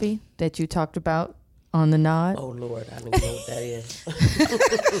philosophy that you talked about on the Nod. Oh, Lord, I don't even know what that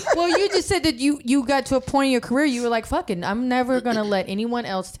is. Well, you just said that you got to a point in your career, you were like, fuck it, I'm never going to let anyone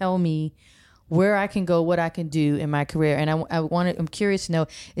else tell me where I can go, what I can do in my career. And I'm curious to know,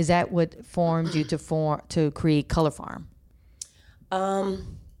 is that what formed you to create Color Farm?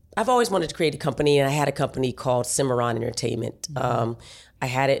 I've always wanted to create a company, and I had a company called Cimarron Entertainment. I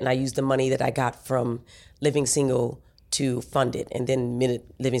had it, and I used the money that I got from Living Single to fund it. And then the minute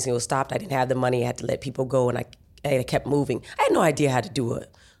Living Single stopped, I didn't have the money. I had to let people go, and I kept moving. I had no idea how to do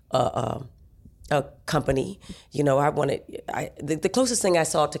a company. You know, the closest thing I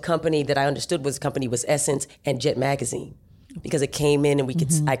saw to company that I understood was Essence and Jet Magazine, because it came in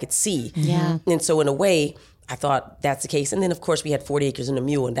and I could see. Yeah. And so in a way, I thought that's the case. And then of course we had 40 Acres and a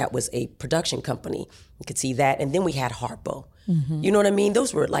Mule, and that was a production company. You could see that. And then we had Harpo. You know what I mean?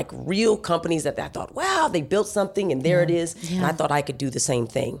 Those were like real companies that I thought, wow, they built something and there it is. Yeah. And I thought I could do the same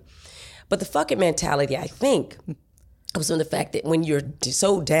thing. But the fuck it mentality, I think, comes from the fact that when you're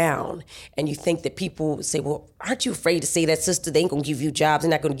so down and you think that people say, well, aren't you afraid to say that, sister? They ain't gonna give you jobs.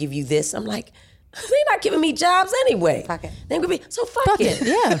 They're not gonna give you this. I'm like, they're not giving me jobs anyway. Fuck it. They're gonna be, so fuck it.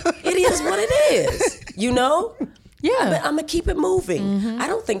 Yeah. It is what it is, you know? Yeah. I'm gonna keep it moving. I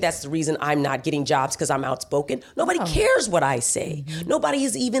don't think that's the reason I'm not getting jobs, because I'm outspoken. Nobody cares what I say. Nobody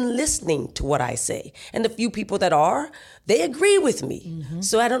is even listening to what I say. And the few people that are, they agree with me.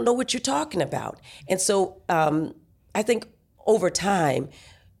 So I don't know what you're talking about. And so, I think over time,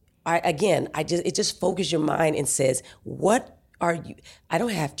 it just focuses your mind and says, what are you? I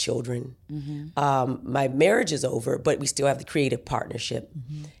don't have children. My marriage is over, but we still have the creative partnership.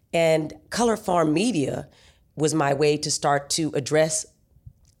 And Color Farm Media was my way to start to address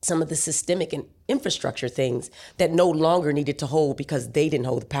some of the systemic and infrastructure things that no longer needed to hold because they didn't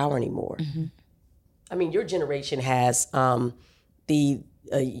hold the power anymore. I mean, your generation has the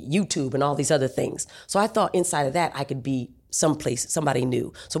YouTube and all these other things. So I thought inside of that I could be someplace, somebody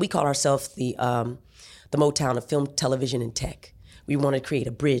new. So we call ourselves the Motown of film, television, and tech. We wanted to create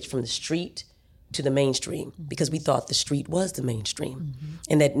a bridge from the street to the mainstream, because we thought the street was the mainstream,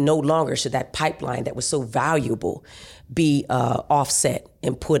 and that no longer should that pipeline that was so valuable be offset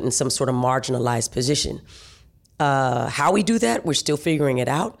and put in some sort of marginalized position. How we do that, we're still figuring it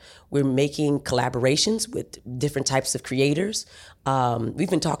out. We're making collaborations with different types of creators. We've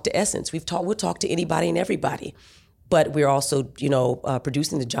even talked to Essence. We'll talk to anybody and everybody. But we're also,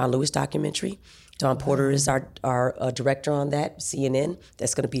 producing the John Lewis documentary. Don Porter is our director on that, CNN.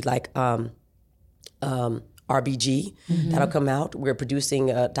 That's going to be like RBG. That'll come out. We're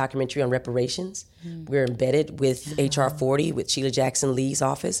producing a documentary on reparations. We're embedded with HR 40 with Sheila Jackson Lee's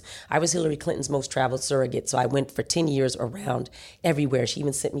office. I was Hillary Clinton's most traveled surrogate, so I went for 10 years around everywhere. She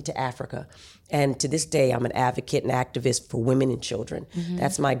even sent me to Africa. And to this day, I'm an advocate and activist for women and children.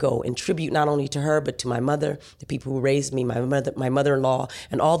 That's my goal. In tribute not only to her, but to my mother, the people who raised me, my mother-in-law,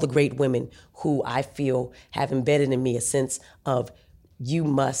 and all the great women who I feel have embedded in me a sense of you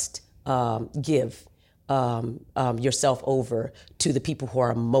must give yourself over to the people who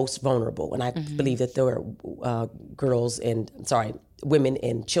are most vulnerable. And I believe that there are women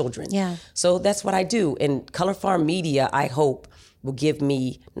and children. Yeah. So that's what I do. And Color Farm Media, I hope, will give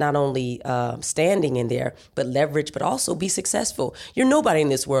me not only standing in there, but leverage, but also be successful. You're nobody in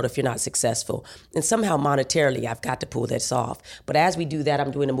this world if you're not successful. And somehow monetarily, I've got to pull this off. But as we do that,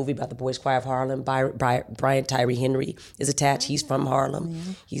 I'm doing a movie about the Boys Choir of Harlem. Brian Tyree Henry is attached. He's from Harlem. Yeah.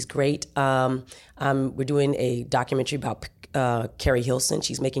 He's great. We're doing a documentary about Carrie Hilson.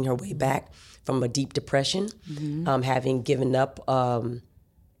 She's making her way back from a deep depression, having given up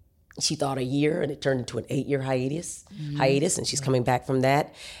She thought a year, and it turned into an 8-year hiatus, and she's coming back from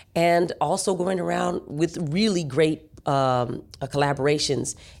that. And also going around with really great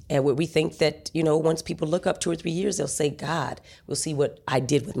collaborations, and where we think that, once people look up 2 or 3 years, they'll say, God, we'll see what I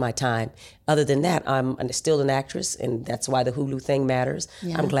did with my time. Other than that, I'm still an actress, and that's why the Hulu thing matters.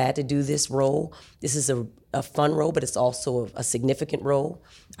 Yeah. I'm glad to do this role. This is a fun role, but it's also a significant role.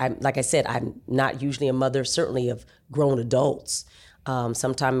 Like I said, I'm not usually a mother, certainly of grown adults.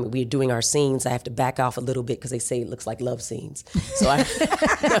 Sometimes we're doing our scenes, I have to back off a little bit because they say it looks like love scenes. So I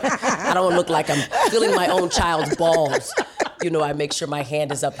don't want to look like I'm feeling my own child's balls. I make sure my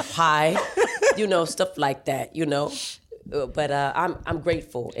hand is up high, stuff like that, But I'm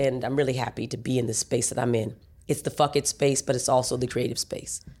grateful, and I'm really happy to be in the space that I'm in. It's the fuck it space, but it's also the creative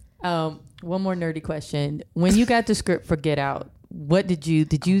space. One more nerdy question. When you got the script for Get Out, what did you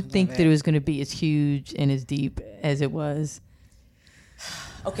think that it was going to be as huge and as deep as it was?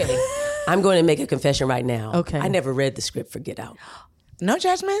 Okay, I'm going to make a confession right now. Okay. I never read the script for Get Out. No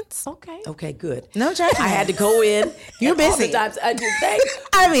judgments. Okay, good. No judgments. I had to go in. You're busy. Go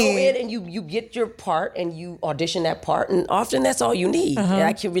in and you get your part and you audition that part, and often that's all you need. And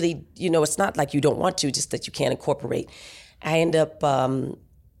I can really, it's not like you don't want to, just that you can't incorporate. I end up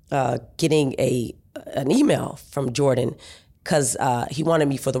getting an email from Jordan because he wanted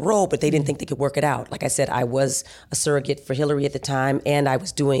me for the role, but they didn't think they could work it out. Like I said, I was a surrogate for Hillary at the time, and I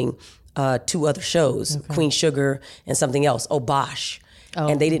was doing 2 other shows, Queen Sugar and something else, Bosh.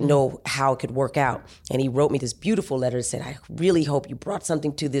 And they didn't know how it could work out. And he wrote me this beautiful letter that said, I really hope you brought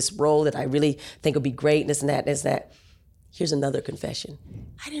something to this role that I really think would be great, and this and that, and this and that. Here's another confession.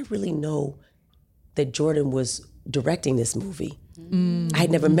 I didn't really know that Jordan was directing this movie. I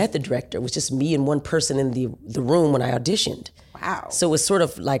had never met the director. It was just me and one person in the room when I auditioned. Wow. So it was sort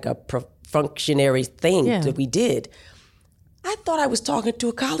of like a functionary thing that we did. I thought I was talking to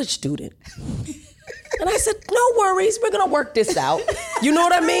a college student. And I said, no worries, we're going to work this out. You know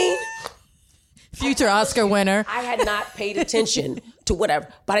what I mean? Future Oscar winner. I had not paid attention to whatever.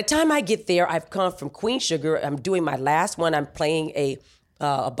 By the time I get there, I've come from Queen Sugar. I'm doing my last one. I'm playing a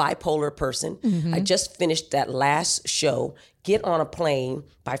bipolar person. I just finished that last show, get on a plane.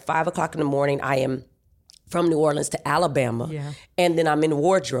 By 5 o'clock in the morning, I am from New Orleans to Alabama. Yeah. And then I'm in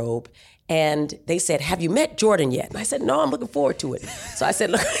wardrobe. And they said, have you met Jordan yet? And I said, no, I'm looking forward to it. So I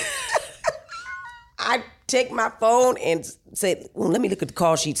said, look, I take my phone and said, well, let me look at the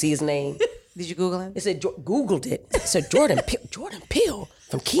call sheet, see his name. Did you Google him? It said, Googled it. It said, Jordan Peele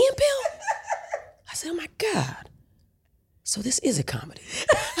from Key and Peele? I said, oh my God. So this is a comedy.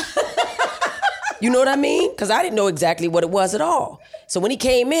 You know what I mean? Because I didn't know exactly what it was at all. So when he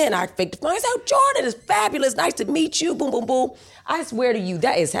came in, I faked the phone. I said, oh, Jordan is fabulous. Nice to meet you. Boom, boom, boom. I swear to you,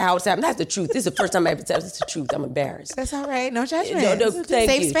 that is how it's happened. That's the truth. This is the first time I ever said it's the truth. I'm embarrassed. That's all right. No judgment. No, thank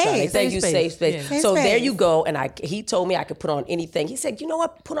safe you, space. Charlie. Thank you, safe space. Yeah. Safe So space. there you go. And he told me I could put on anything. He said, you know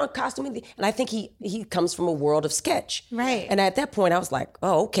what? Put on costume. And I think he comes from a world of sketch. Right. And at that point, I was like,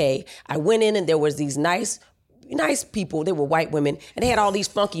 oh, okay. I went in and there was these nice people. They were white women. And they had all these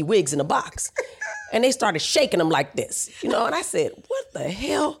funky wigs in a box. And they started shaking them like this, and I said, what the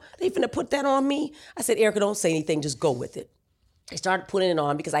hell? They finna put that on me? I said, Erika, don't say anything, just go with it. They started putting it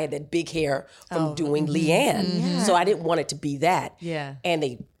on because I had that big hair from doing Leanne. So I didn't want it to be that. Yeah. And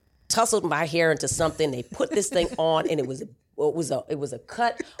they tussled my hair into something. They put this thing on, and it was a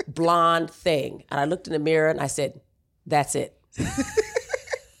cut blonde thing. And I looked in the mirror and I said, that's it.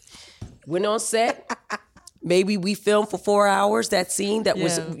 Went on set. Maybe we filmed for 4 hours, that scene that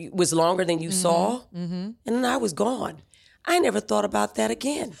was longer than you saw. And then I was gone. I never thought about that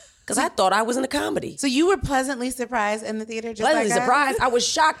again because I thought I was in a comedy. So you were pleasantly surprised in the theater? Pleasantly surprised. I was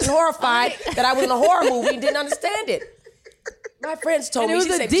shocked and horrified that I was in a horror movie and didn't understand it. My friends told me. It was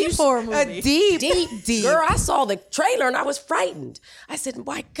a deep horror movie. A deep. Girl, I saw the trailer and I was frightened. I said,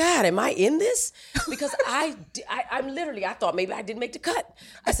 my God, am I in this? Because I'm literally, I thought maybe I didn't make the cut.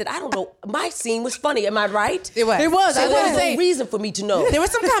 I said, I don't know. My scene was funny. Am I right? It was. It was. So I there was was no reason for me to know. There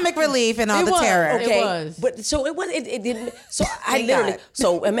was some comic relief in all the terror. Okay. It was. But so it was. It didn't. So I literally.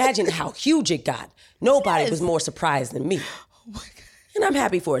 So imagine how huge it got. Nobody was more surprised than me. Oh my God. And I'm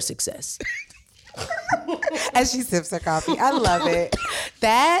happy for its success. As she sips her coffee. I love it.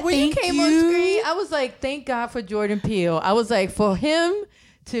 When you came on screen, I was like, thank God for Jordan Peele. I was like, for him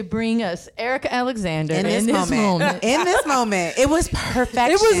to bring us Erika Alexander In this moment. In this moment. It was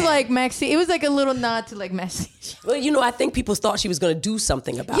perfection. It was like Maxine. It was like a little nod to like Maxine. Well, you know, I think people thought she was going to do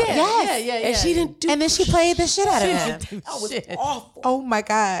something about it. Yeah. And she didn't do. And then she played the shit out of him. That was awful. Oh my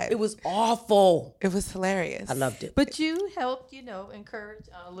God. It was awful. It was hilarious. I loved it. But you helped, encourage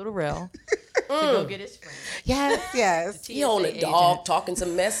Little Rel to go get his friend. Yes. He on a dog talking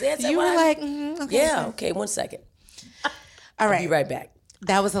some mess. You were like, okay. Yeah, okay, 1 second. All right. I'll be right back.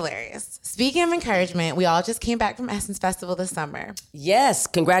 That was hilarious. Speaking of encouragement, we all just came back from Essence Festival this summer. Yes,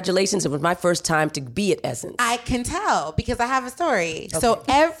 congratulations. It was my first time to be at Essence. I can tell because I have a story. Okay. So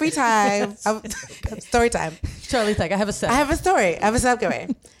every time, story time. Charlie's like, I have a set. I have a story. I have a subway.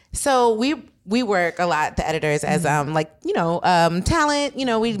 So we work a lot, the editors, as talent.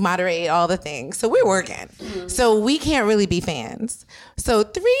 We moderate all the things. So we're working. Mm-hmm. So we can't really be fans. So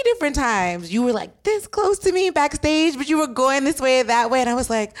 3 different times you were like this close to me backstage, but you were going this way or that way, and I was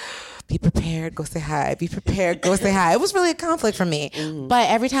like, be prepared, go say hi. Be prepared, go say hi. It was really a conflict for me. Mm-hmm. But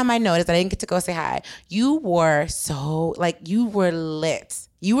every time I noticed I didn't get to go say hi, you were you were lit.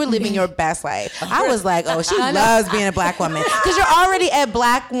 You were living your best life. I was like, oh, she loves being a black woman. Because you're already a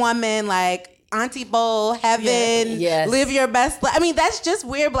black woman, like, Auntie Bowl, heaven, live your best life. I mean, that's just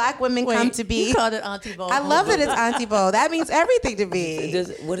where black women come to be. You called it Auntie Bowl. I love that it's Auntie Bowl. That means everything to me.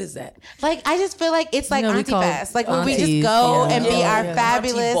 What is that? Like, I just feel like it's like Auntie Fest. Like, when we just go and be our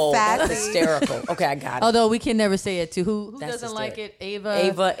fabulous, sassy. That's hysterical. Okay, I got it. Although we can never say it to who doesn't like it?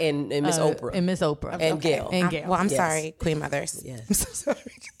 Ava and Miss Oprah. And Miss Oprah. And Gail. Well, I'm sorry, Queen Mothers. Yes. I'm so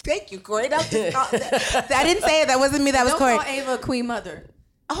sorry. Thank you, Corey. I didn't say it. That wasn't me. That was Corey. Don't call Ava Queen Mother.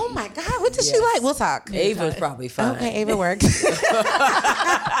 Oh my God, what does she like? We'll talk. Ava's probably fine. Okay, Ava works.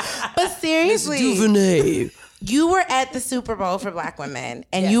 But seriously, Duvernay. You were at the Super Bowl for black women,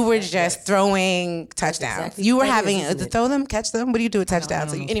 and you were just throwing touchdowns. Exactly you were having throw them, catch them. What do you do with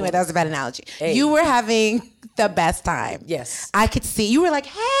touchdowns? Anyway, that was a bad analogy. Hey. You were having the best time. Yes, I could see. You were like,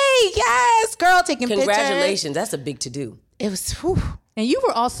 "Hey, yes, girl, taking pictures." Congratulations, that's a big to do. It was, whew. And you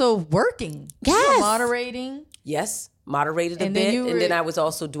were also working. Yes, you were moderating. Yes. Moderated a bit, and then I was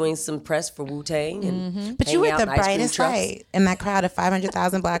also doing some press for Wu-Tang. And but you were the brightest light in that crowd of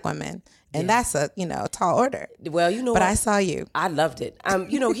 500,000 black women, and that's a tall order. Well, but I saw you. I loved it.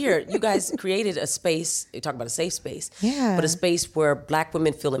 Here you guys created a space. You talk about a safe space, but a space where black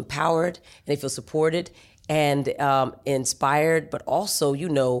women feel empowered and they feel supported and inspired, but also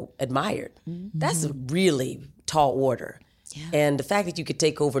admired. Mm-hmm. That's a really tall order. Yeah. And the fact that you could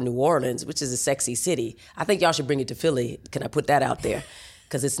take over New Orleans, which is a sexy city, I think y'all should bring it to Philly. Can I put that out there?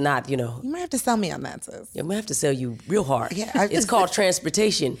 Because it's not, You might have to sell me on that, sis. I'm going to have to sell you real hard. Yeah, it's called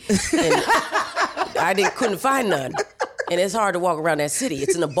transportation. And I couldn't find none. And it's hard to walk around that city.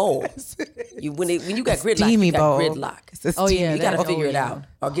 It's in a bowl. When you got gridlock, you got gridlock. You got to figure it out.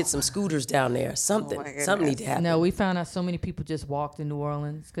 Or get some scooters down there. Something need to happen. No, we found out so many people just walked in New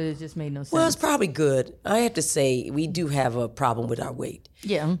Orleans because it just made no sense. Well, it's probably good. I have to say, we do have a problem with our weight.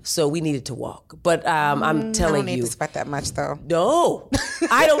 Yeah. So we needed to walk. But I'm telling you. I don't need to sweat that much, though. No,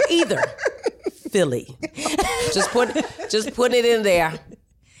 I don't either. Philly. Just put it in there.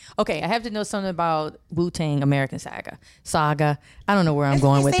 Okay, I have to know something about Wu-Tang American Saga. I don't know where I'm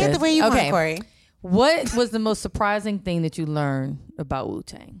going with this. Say it the way you want, Corey. What was the most surprising thing that you learned about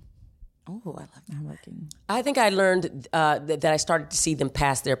Wu-Tang? Oh, I love that. I think I learned that I started to see them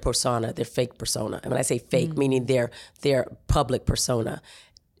past their persona, their fake persona. And when I say fake, meaning their public persona.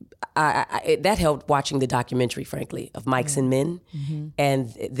 That helped watching the documentary, frankly, of Mikes and Men. Mm-hmm.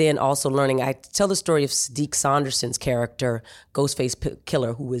 And then also learning, I tell the story of Sadiq Saunderson's character, Ghostface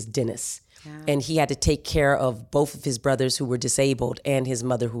Killer, who was Dennis. Yeah. And he had to take care of both of his brothers who were disabled and his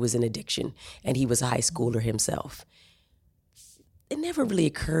mother who was in addiction. And he was a high schooler himself. It never really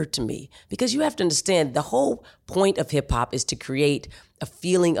occurred to me because you have to understand the whole point of hip hop is to create a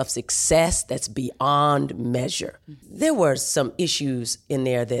feeling of success that's beyond measure. Mm-hmm. There were some issues in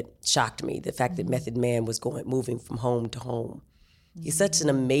there that shocked me. The fact that Method Man was moving from home to home. Mm-hmm. He's such an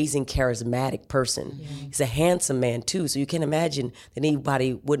amazing, charismatic person. Yeah. He's a handsome man too, so you can imagine that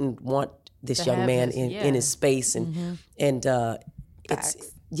anybody wouldn't want this young man in his space, and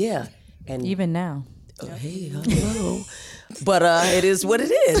it's and even now. Hey, hello. But it is what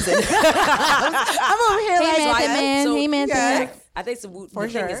it is. I'm over here Hey, man. I think the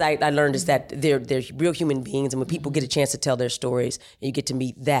thing is I learned is that they're real human beings, and when people get a chance to tell their stories, and you get to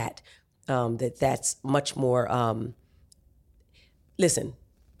meet that's much more. Listen,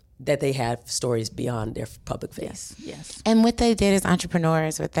 that they have stories beyond their public face. Yes. And what they did as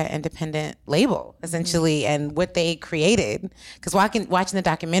entrepreneurs with that independent label, essentially, and what they created. Because watching the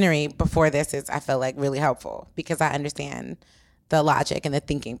documentary before this I felt like really helpful because I understand the logic and the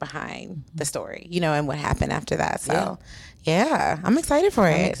thinking behind the story, you know, and what happened after that. So, yeah, I'm excited for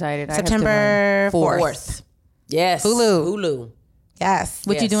it. I'm excited. September 4th. Yes. Hulu. Yes.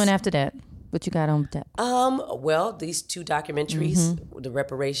 What you doing after that? What you got on with that? Well, these 2 documentaries, the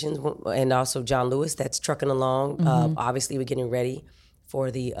reparations, and also John Lewis, that's trucking along. Obviously, we're getting ready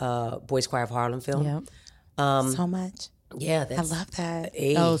for the Boys Choir of Harlem film. Yep. So much. Yeah, I love that.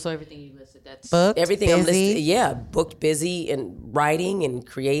 Oh, so everything you listed, that's Booked, everything busy. I'm listed. Yeah, booked, busy, and writing and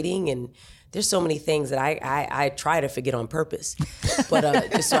creating, and there's so many things that I try to forget on purpose, but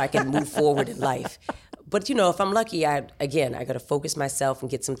just so I can move forward in life. But you know, if I'm lucky, I got to focus myself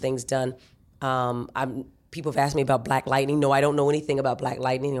and get some things done. People have asked me about Black Lightning. No, I don't know anything about Black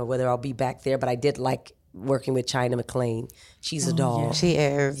Lightning or whether I'll be back there, but I did like working with China McClain. She's a doll. Yeah. She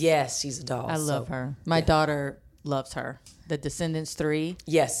is. Yes, she's a doll. I love her. My daughter loves her. The Descendants 3.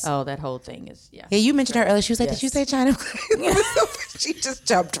 Yes. Oh, that whole thing is, Yeah, you mentioned her earlier. She was like, did you say China? She just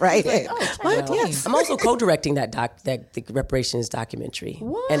jumped right in. What? Yes. I'm also co-directing the reparations documentary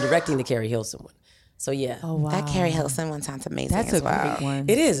and directing the Carrie Hilson one. So yeah. Oh, wow. That Carrie Hilson one sounds amazing That's as a well. great one.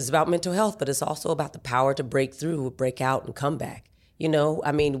 It is. It's about mental health, but it's also about the power to break through, break out, and come back. You know,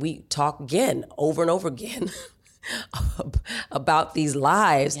 I mean, we talk again, over and over again, about these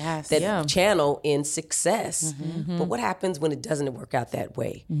lives that channel in success. But what happens when it doesn't work out that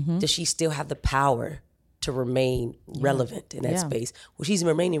way? Does she still have the power to remain relevant in that space? Well, she's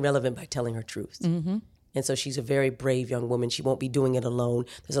remaining relevant by telling her truth. And so she's a very brave young woman. She won't be doing it alone.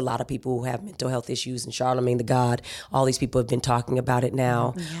 There's a lot of people who have mental health issues, and Charlemagne the God, all these people have been talking about it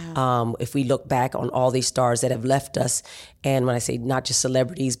now. If we look back on all these stars that have left us, and when I say not just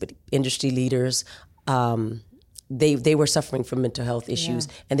celebrities, but industry leaders, they were suffering from mental health issues,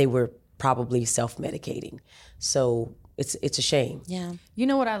 and they were probably self-medicating. So it's a shame. Yeah. You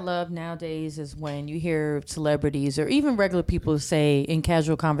know what I love nowadays is when you hear celebrities or even regular people say in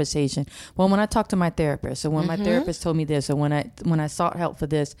casual conversation, well, when I talked to my therapist, or when my therapist told me this, or when I sought help for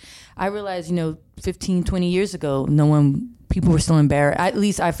this, I realized, 15, 20 years ago, people were still embarrassed. At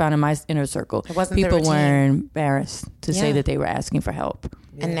least I found in my inner circle, it wasn't people the routine. were embarrassed to say that they were asking for help.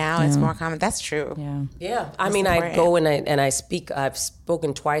 And now it's more common. That's true. Yeah. I mean, important. I go and I speak. I've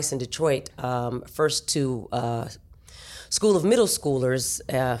spoken twice in Detroit. First to school of middle schoolers.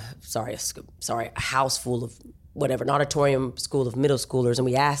 Sorry, a house full of whatever, an auditorium school of middle schoolers, and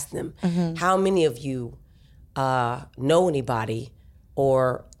we asked them, how many of you know anybody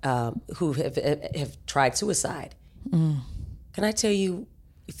or who have tried suicide? Can I tell you,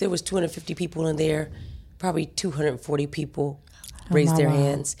 if there was 250 people in there, probably 240 people raised their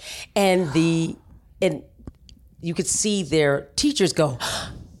hands, and you could see their teachers go,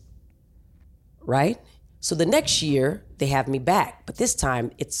 right? So the next year they have me back, but this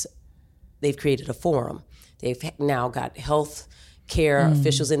time they've created a forum. They've now got health care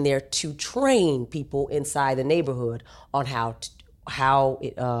officials in there to train people inside the neighborhood on how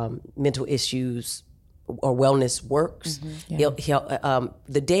mental issues or wellness works.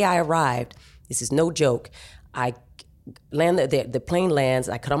 The day I arrived, this is no joke, I landed, the plane lands,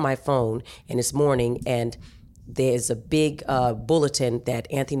 I cut on my phone, and this morning, and there's a big bulletin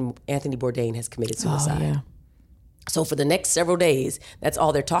that Anthony Bourdain has committed suicide. Oh, yeah. So for the next several days, that's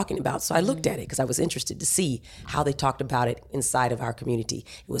all they're talking about. So I looked at it because I was interested to see how they talked about it inside of our community.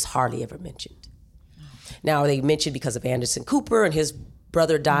 It was hardly ever mentioned. Now they mentioned because of Anderson Cooper and his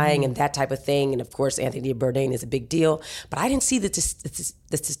brother dying and that type of thing, and of course Anthony Bourdain is a big deal. But I didn't see the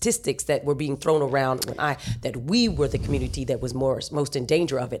statistics that were being thrown around that we were the community that was most in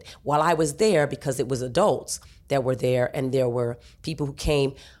danger of it. While I was there, because it was adults that were there, and there were people who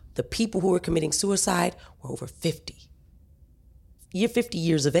came. The people who were committing suicide were over 50. You're 50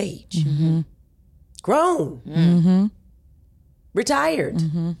 years of age, grown, retired,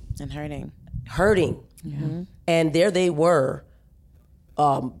 and hurting, and there they were.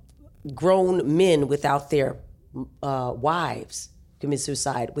 Grown men without their wives commit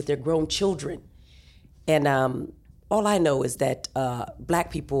suicide, with their grown children. And all I know is that Black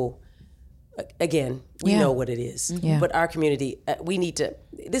people, again, we know what it is. But our community, we need to.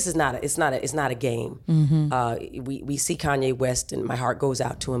 This is not. It's not a game. We see Kanye West, and my heart goes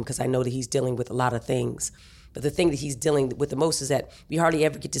out to him because I know that he's dealing with a lot of things. But the thing that he's dealing with the most is that we hardly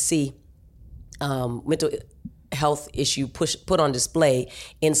ever get to see mental health issue put on display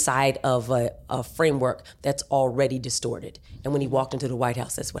inside of a framework that's already distorted. And when he walked into the White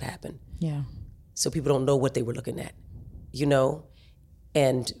House, that's what happened. Yeah. So people don't know what they were looking at,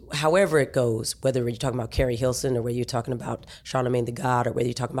 And however it goes, whether you're talking about Carrie Hilson or whether you're talking about Charlemagne the God or whether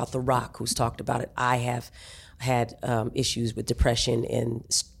you're talking about The Rock, who's talked about it, I have had issues with depression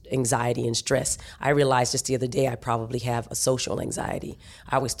anxiety and stress. I realized just the other day I probably have a social anxiety.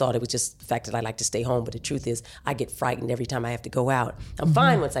 I always thought it was just the fact that I like to stay home, but the truth is I get frightened every time I have to go out. I'm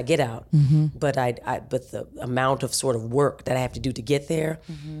fine once I get out, but but the amount of sort of work that I have to do to get there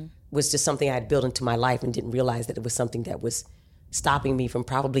was just something I had built into my life and didn't realize that it was something that was stopping me from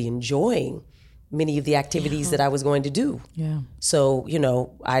probably enjoying many of the activities that I was going to do. Yeah. So,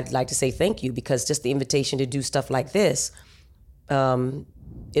 I'd like to say thank you, because just the invitation to do stuff like this,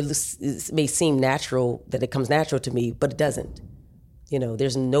 it may seem natural, that it comes natural to me, but it doesn't.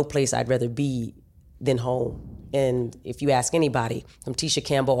 There's no place I'd rather be than home. And if you ask anybody, from Tisha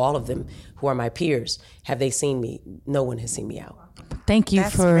Campbell, all of them who are my peers, have they seen me? No one has seen me out. Thank you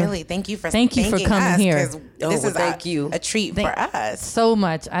for coming here. This is thank you. A treat for us. So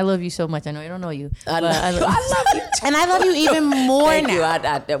much. I love you so much. I know I don't know you. I love you too. And I love you even more thank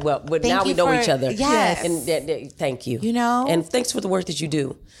now. you. Well, now we know each other. Yes. And thank you. And thanks for the work that you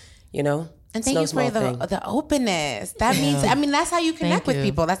do. And thank you for the openness. That means, that's how you connect with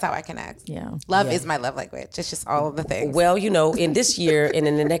people. That's how I connect. Yeah. Love is my love language. It's just all of the things. Well, in this year and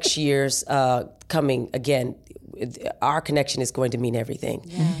in the next years coming, again, our connection is going to mean everything.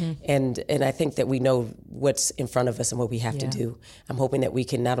 And I think that we know what's in front of us and what we have to do. I'm hoping that we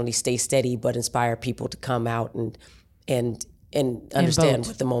can not only stay steady, but inspire people to come out and understand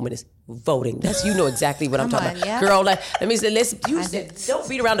what the moment is. Voting. That's exactly what I'm talking about. Girl, let me say, don't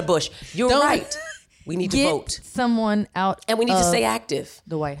beat around the bush. You're right. We need to vote. Someone out. And we need to stay active.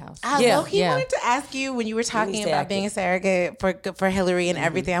 The White House. I wanted to ask you, when you were talking about being a surrogate for Hillary and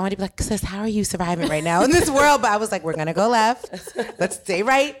everything, I wanted to be like, sis, how are you surviving right now in this world? But I was like, we're going to go left. Let's stay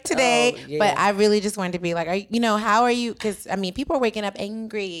right today. But I really just wanted to be like, how are you? Because, people are waking up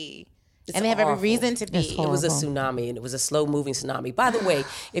angry. And they have every reason to be. It was a tsunami, and it was a slow-moving tsunami. By the way,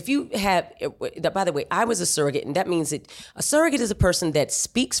 I was a surrogate, and that means that a surrogate is a person that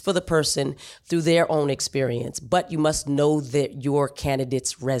speaks for the person through their own experience, but you must know your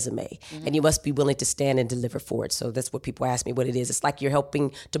candidate's resume, and you must be willing to stand and deliver for it. So that's what people ask me what it is. It's like you're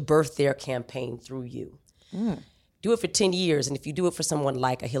helping to birth their campaign through you. Do it for 10 years, and if you do it for someone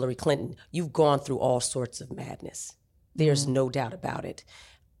like a Hillary Clinton, you've gone through all sorts of madness. There's no doubt about it.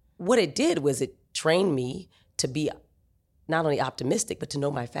 What it did was it trained me to be not only optimistic, but to know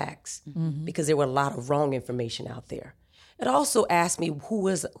my facts, because there were a lot of wrong information out there. It also asked me, who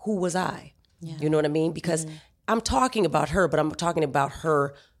was I? Yeah. You know what I mean? Because I'm talking about her, but I'm talking about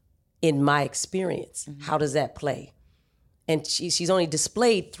her in my experience. How does that play? And she's only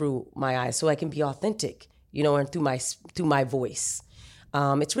displayed through my eyes, so I can be authentic, and through my voice.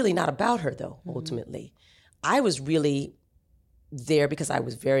 It's really not about her, though, ultimately. I was really there because I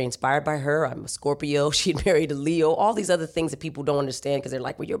was very inspired by her. I'm a Scorpio. She had married a Leo. All these other things that people don't understand because they're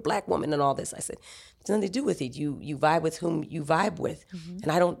like, well, you're a black woman and all this. I said, it's nothing to do with it. You vibe with whom you vibe with.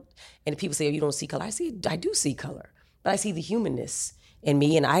 And I don't, and people say, oh, you don't see color. I do see color, but I see the humanness in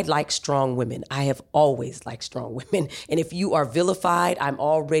me, and I like strong women. I have always liked strong women. And if you are vilified, I'm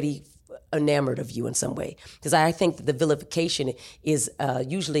already enamored of you in some way. Because I think that the vilification is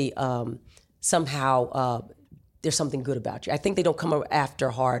usually somehow, there's something good about you. I think they don't come after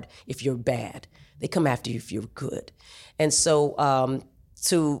hard if you're bad. They come after you if you're good. And so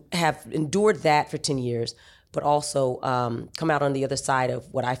to have endured that for 10 years, but also come out on the other side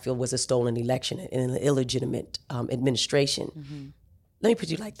of what I feel was a stolen election and an illegitimate administration. Let me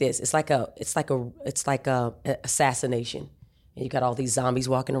put it like this: it's like a assassination. And you got all these zombies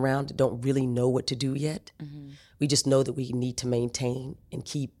walking around that don't really know what to do yet. We just know that we need to maintain and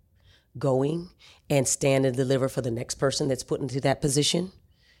keep going and stand and deliver for the next person that's put into that position.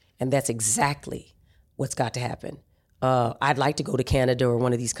 And that's exactly what's got to happen. I'd like to go to Canada or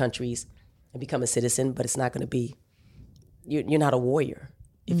one of these countries and become a citizen, but it's not going to be, you're not a warrior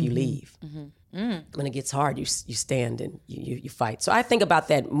if you leave. When it gets hard, you stand and you fight. So I think about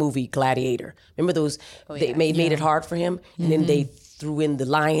that movie Gladiator. Remember those, they made it hard for him, and then they threw in the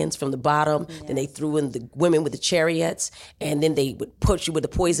lions from the bottom, then they threw in the women with the chariots, and then they would put you with a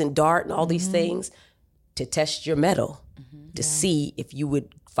poison dart and all these things to test your mettle, to see if you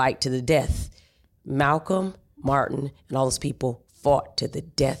would fight to the death. Malcolm, Martin, and all those people fought to the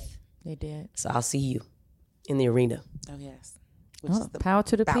death. They did. So I'll see you in the arena. Oh, yes. Power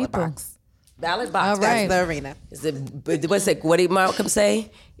to the people. Box. Ballot box. All right. That's the arena. What did Malcolm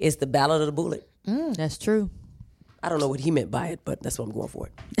say? It's the ballot of the bullet. That's true. I don't know what he meant by it, but that's what I'm going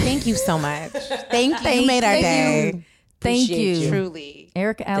for. Thank you so much. Thank you. You made our day. Thank Appreciate you. Truly.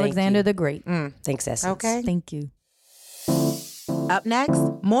 Erika Alexander the Great. Thanks, Essence. Okay. Thank you. Up next,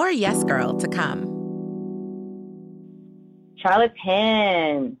 more Yes Girl to come. Charlotte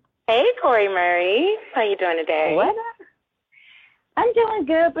Penn. Hey, Corey Murray. How you doing today? What? I'm doing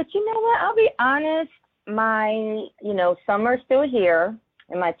good, but you know what? I'll be honest. My, summer's still here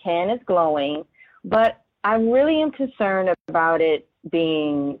and my tan is glowing, but I really am concerned about it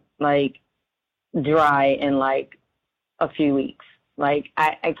being like dry in like a few weeks. Like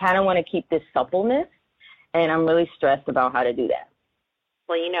I kind of want to keep this suppleness, and I'm really stressed about how to do that.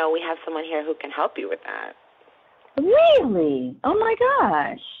 Well, we have someone here who can help you with that. Really? Oh my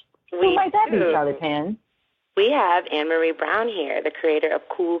gosh. Who might that be, Charlotte Pan? We have Anne-Marie Brown here, the creator of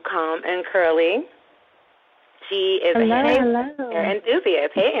Cool, Calm, and Curly. She is a hair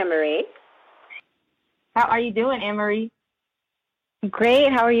enthusiast. Hey, Anne-Marie. How are you doing, Anne-Marie?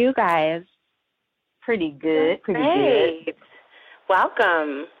 Great. How are you guys? Pretty good. Good.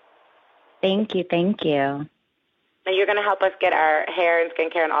 Welcome. Thank you. And you're going to help us get our hair and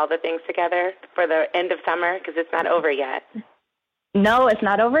skincare and all the things together for the end of summer because it's not over yet. No, it's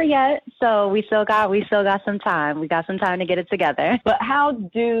not over yet. So we still got some time. We got some time to get it together. But how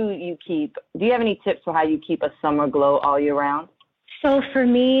do you have any tips for how you keep a summer glow all year round? So for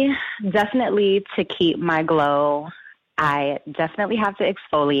me, definitely to keep my glow, I definitely have to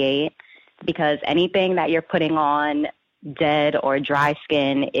exfoliate because anything that you're putting on dead or dry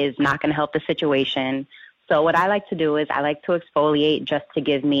skin is not going to help the situation. So what I like to do is I like to exfoliate just to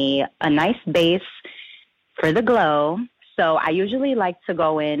give me a nice base for the glow. So I usually like to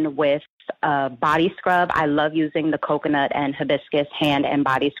go in with a body scrub. I love using the coconut and hibiscus hand and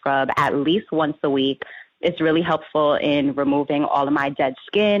body scrub at least once a week. It's really helpful in removing all of my dead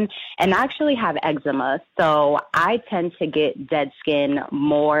skin. And I actually have eczema, so I tend to get dead skin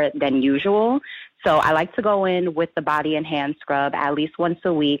more than usual. So I like to go in with the body and hand scrub at least once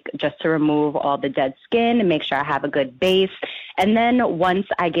a week just to remove all the dead skin and make sure I have a good base. And then once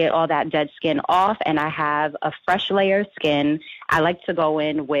I get all that dead skin off and I have a fresh layer of skin, I like to go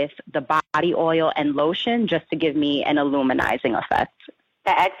in with the body oil and lotion just to give me an illuminizing effect.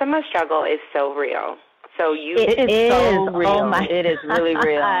 The eczema struggle is so real. So it is so real. Oh my it is really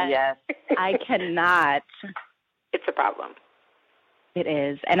real, yes. I cannot. It's a problem. It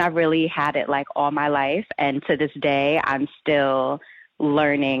is. And I really had it like all my life. And to this day, I'm still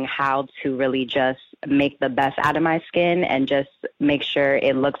learning how to really just make the best out of my skin and just make sure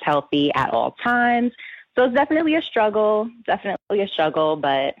it looks healthy at all times. So it's definitely a struggle,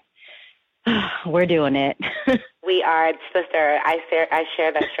 but we're doing it. We are, sister. I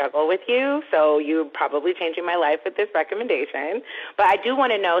share that struggle with you, so you're probably changing my life with this recommendation. But I do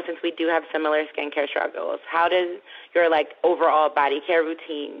want to know, since we do have similar skincare struggles, how does your overall body care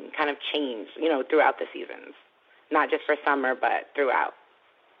routine kind of change, throughout the seasons? Not just for summer, but throughout.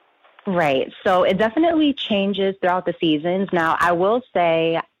 Right. So it definitely changes throughout the seasons. Now, I will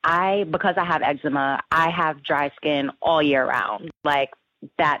say because I have eczema, I have dry skin all year round.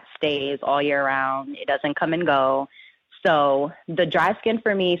 That stays all year round. It doesn't come and go. So the dry skin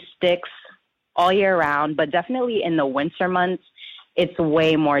for me sticks all year round, but definitely in the winter months, it's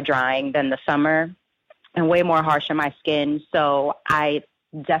way more drying than the summer and way more harsh on my skin. So I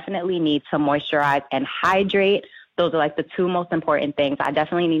definitely need to moisturize and hydrate. Those are the two most important things. I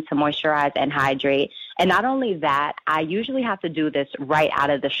definitely need to moisturize and hydrate. And not only that, I usually have to do this right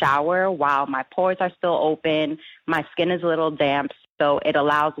out of the shower while my pores are still open. My skin is a little damp. So it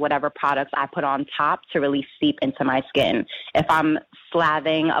allows whatever products I put on top to really seep into my skin. If I'm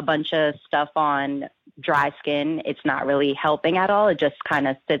slathering a bunch of stuff on dry skin, it's not really helping at all. It just kind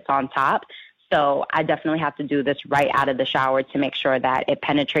of sits on top. So I definitely have to do this right out of the shower to make sure that it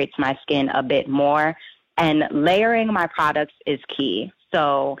penetrates my skin a bit more. And layering my products is key.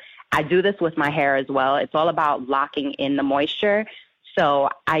 So I do this with my hair as well. It's all about locking in the moisture. So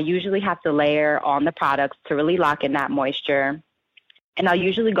I usually have to layer on the products to really lock in that moisture. And I'll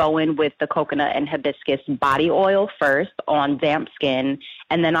usually go in with the coconut and hibiscus body oil first on damp skin,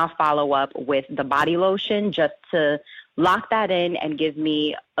 and then I'll follow up with the body lotion just to lock that in and give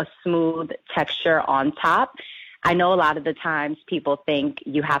me a smooth texture on top. I know a lot of the times people think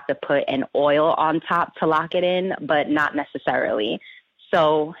you have to put an oil on top to lock it in, but not necessarily.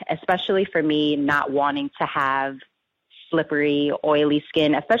 So especially for me, not wanting to have slippery, oily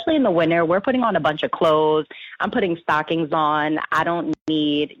skin, especially in the winter. We're putting on a bunch of clothes. I'm putting stockings on. I don't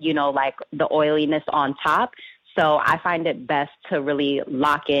need, the oiliness on top. So I find it best to really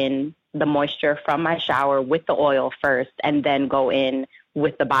lock in the moisture from my shower with the oil first and then go in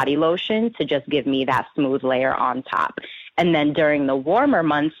with the body lotion to just give me that smooth layer on top. And then during the warmer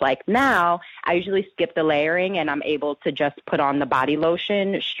months like now, I usually skip the layering and I'm able to just put on the body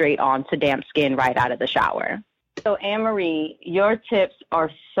lotion straight onto damp skin right out of the shower. So, Anne-Marie, your tips are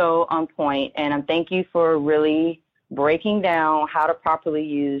so on point, and thank you for really breaking down how to properly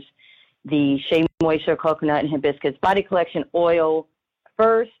use the Shea Moisture Coconut and Hibiscus Body Collection oil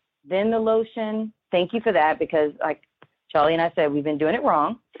first, then the lotion. Thank you for that, because like Charlie and I said, we've been doing it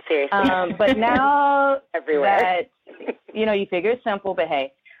wrong. Seriously. But now everywhere. that, you figure it's simple, but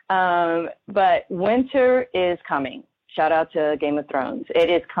hey. But winter is coming. Shout out to Game of Thrones. It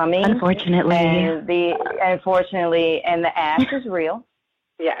is coming. Unfortunately. And the ash is real.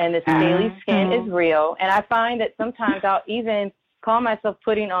 Yeah. And the scaly skin is real. And I find that sometimes I'll even call myself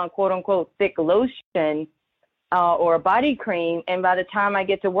putting on quote unquote thick lotion or a body cream. And by the time I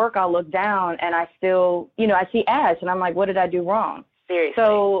get to work, I'll look down and I still, I see ash and I'm like, what did I do wrong? Seriously.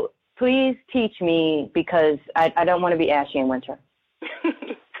 So please teach me, because I don't want to be ashy in winter.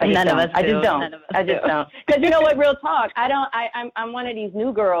 None of us do. I just don't. Because you know what, real talk, I'm one of these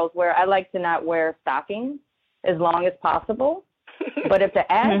new girls where I like to not wear stockings as long as possible. But if the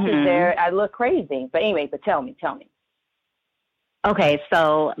ash is there, I look crazy. But anyway, tell me. Okay,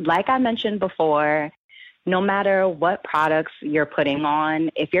 so like I mentioned before, no matter what products you're putting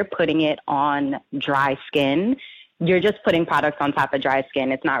on, if you're putting it on dry skin, you're just putting products on top of dry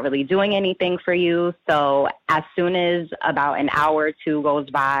skin. It's not really doing anything for you. So as soon as about an hour or two goes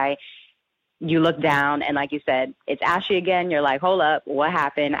by, you look down and like you said, it's ashy again. You're like, hold up, what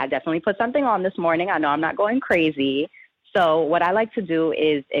happened? I definitely put something on this morning. I know I'm not going crazy. So what I like to do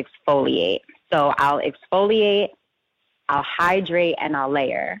is exfoliate. So I'll exfoliate, I'll hydrate, and I'll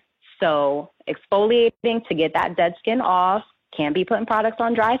layer. So exfoliating to get that dead skin off. Can't be putting products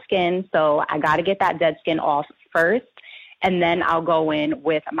on dry skin, so I got to get that dead skin off first. And then I'll go in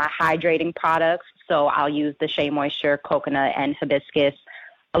with my hydrating products. So I'll use the Shea Moisture Coconut and Hibiscus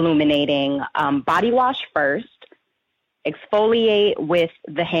Illuminating Body Wash first, exfoliate with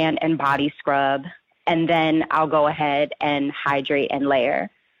the hand and body scrub, and then I'll go ahead and hydrate and layer.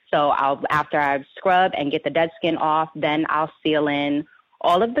 So after I've scrubbed and get the dead skin off, then I'll seal in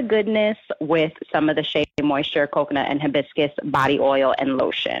all of the goodness with some of the Shea Moisture Coconut and Hibiscus body oil and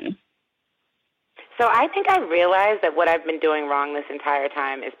lotion. So I think I realized that what I've been doing wrong this entire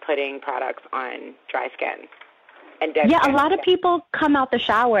time is putting products on dry skin. And dead skin. A lot of people come out the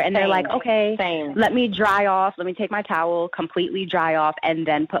shower and they're like, okay, let me dry off. Let me take my towel, completely dry off, and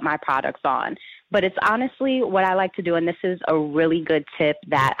then put my products on. But it's honestly what I like to do, and this is a really good tip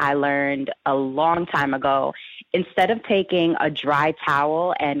that I learned a long time ago. Instead of taking a dry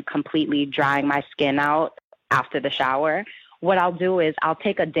towel and completely drying my skin out after the shower, what I'll do is I'll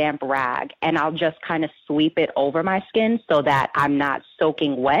take a damp rag and I'll just kind of sweep it over my skin so that I'm not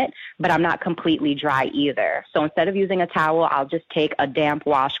soaking wet, but I'm not completely dry either. So instead of using a towel, I'll just take a damp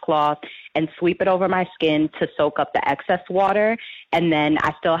washcloth and sweep it over my skin to soak up the excess water. And then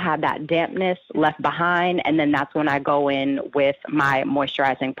I still have that dampness left behind. And then that's when I go in with my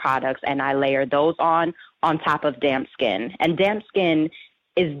moisturizing products and I layer those on top of damp skin. And damp skin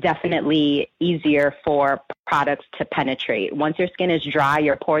is definitely easier for products to penetrate. Once your skin is dry,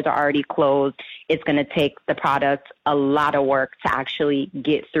 your pores are already closed, it's going to take the product a lot of work to actually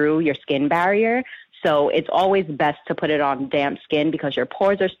get through your skin barrier. So it's always best to put it on damp skin because your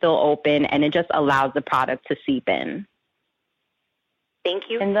pores are still open and it just allows the product to seep in. Thank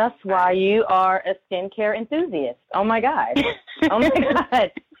you. And that's why you are a skincare enthusiast. Oh my God. Oh my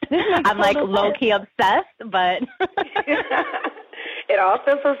God. I'm like low-key obsessed, but... It all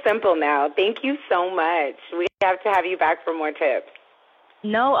feels so simple now. Thank you so much. We have to have you back for more tips.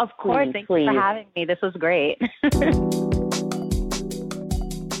 No, of course. Thanks for having me. This was great.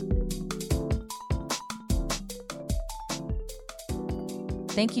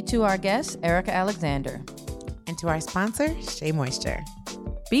 Thank you to our guest, Erika Alexander. And to our sponsor, Shea Moisture.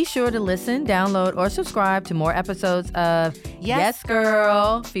 Be sure to listen, download, or subscribe to more episodes of Yes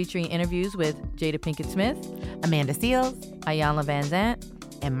Girl, featuring interviews with Jada Pinkett Smith, Amanda Seales, Ayanna Van Zant,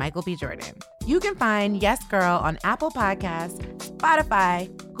 and Michael B. Jordan. You can find Yes Girl on Apple Podcasts, Spotify,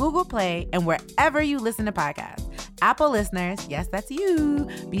 Google Play, and wherever you listen to podcasts. Apple listeners, yes, that's you.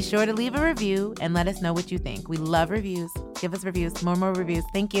 Be sure to leave a review and let us know what you think. We love reviews. Give us reviews. More reviews.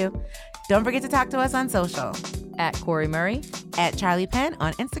 Thank you. Don't forget to talk to us on social. At Corey Murray, at Charlie Penn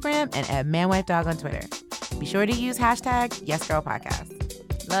on Instagram, and at ManWifeDog on Twitter. Be sure to use hashtag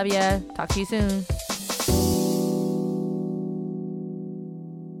YesGirlPodcast. Love ya. Talk to you soon.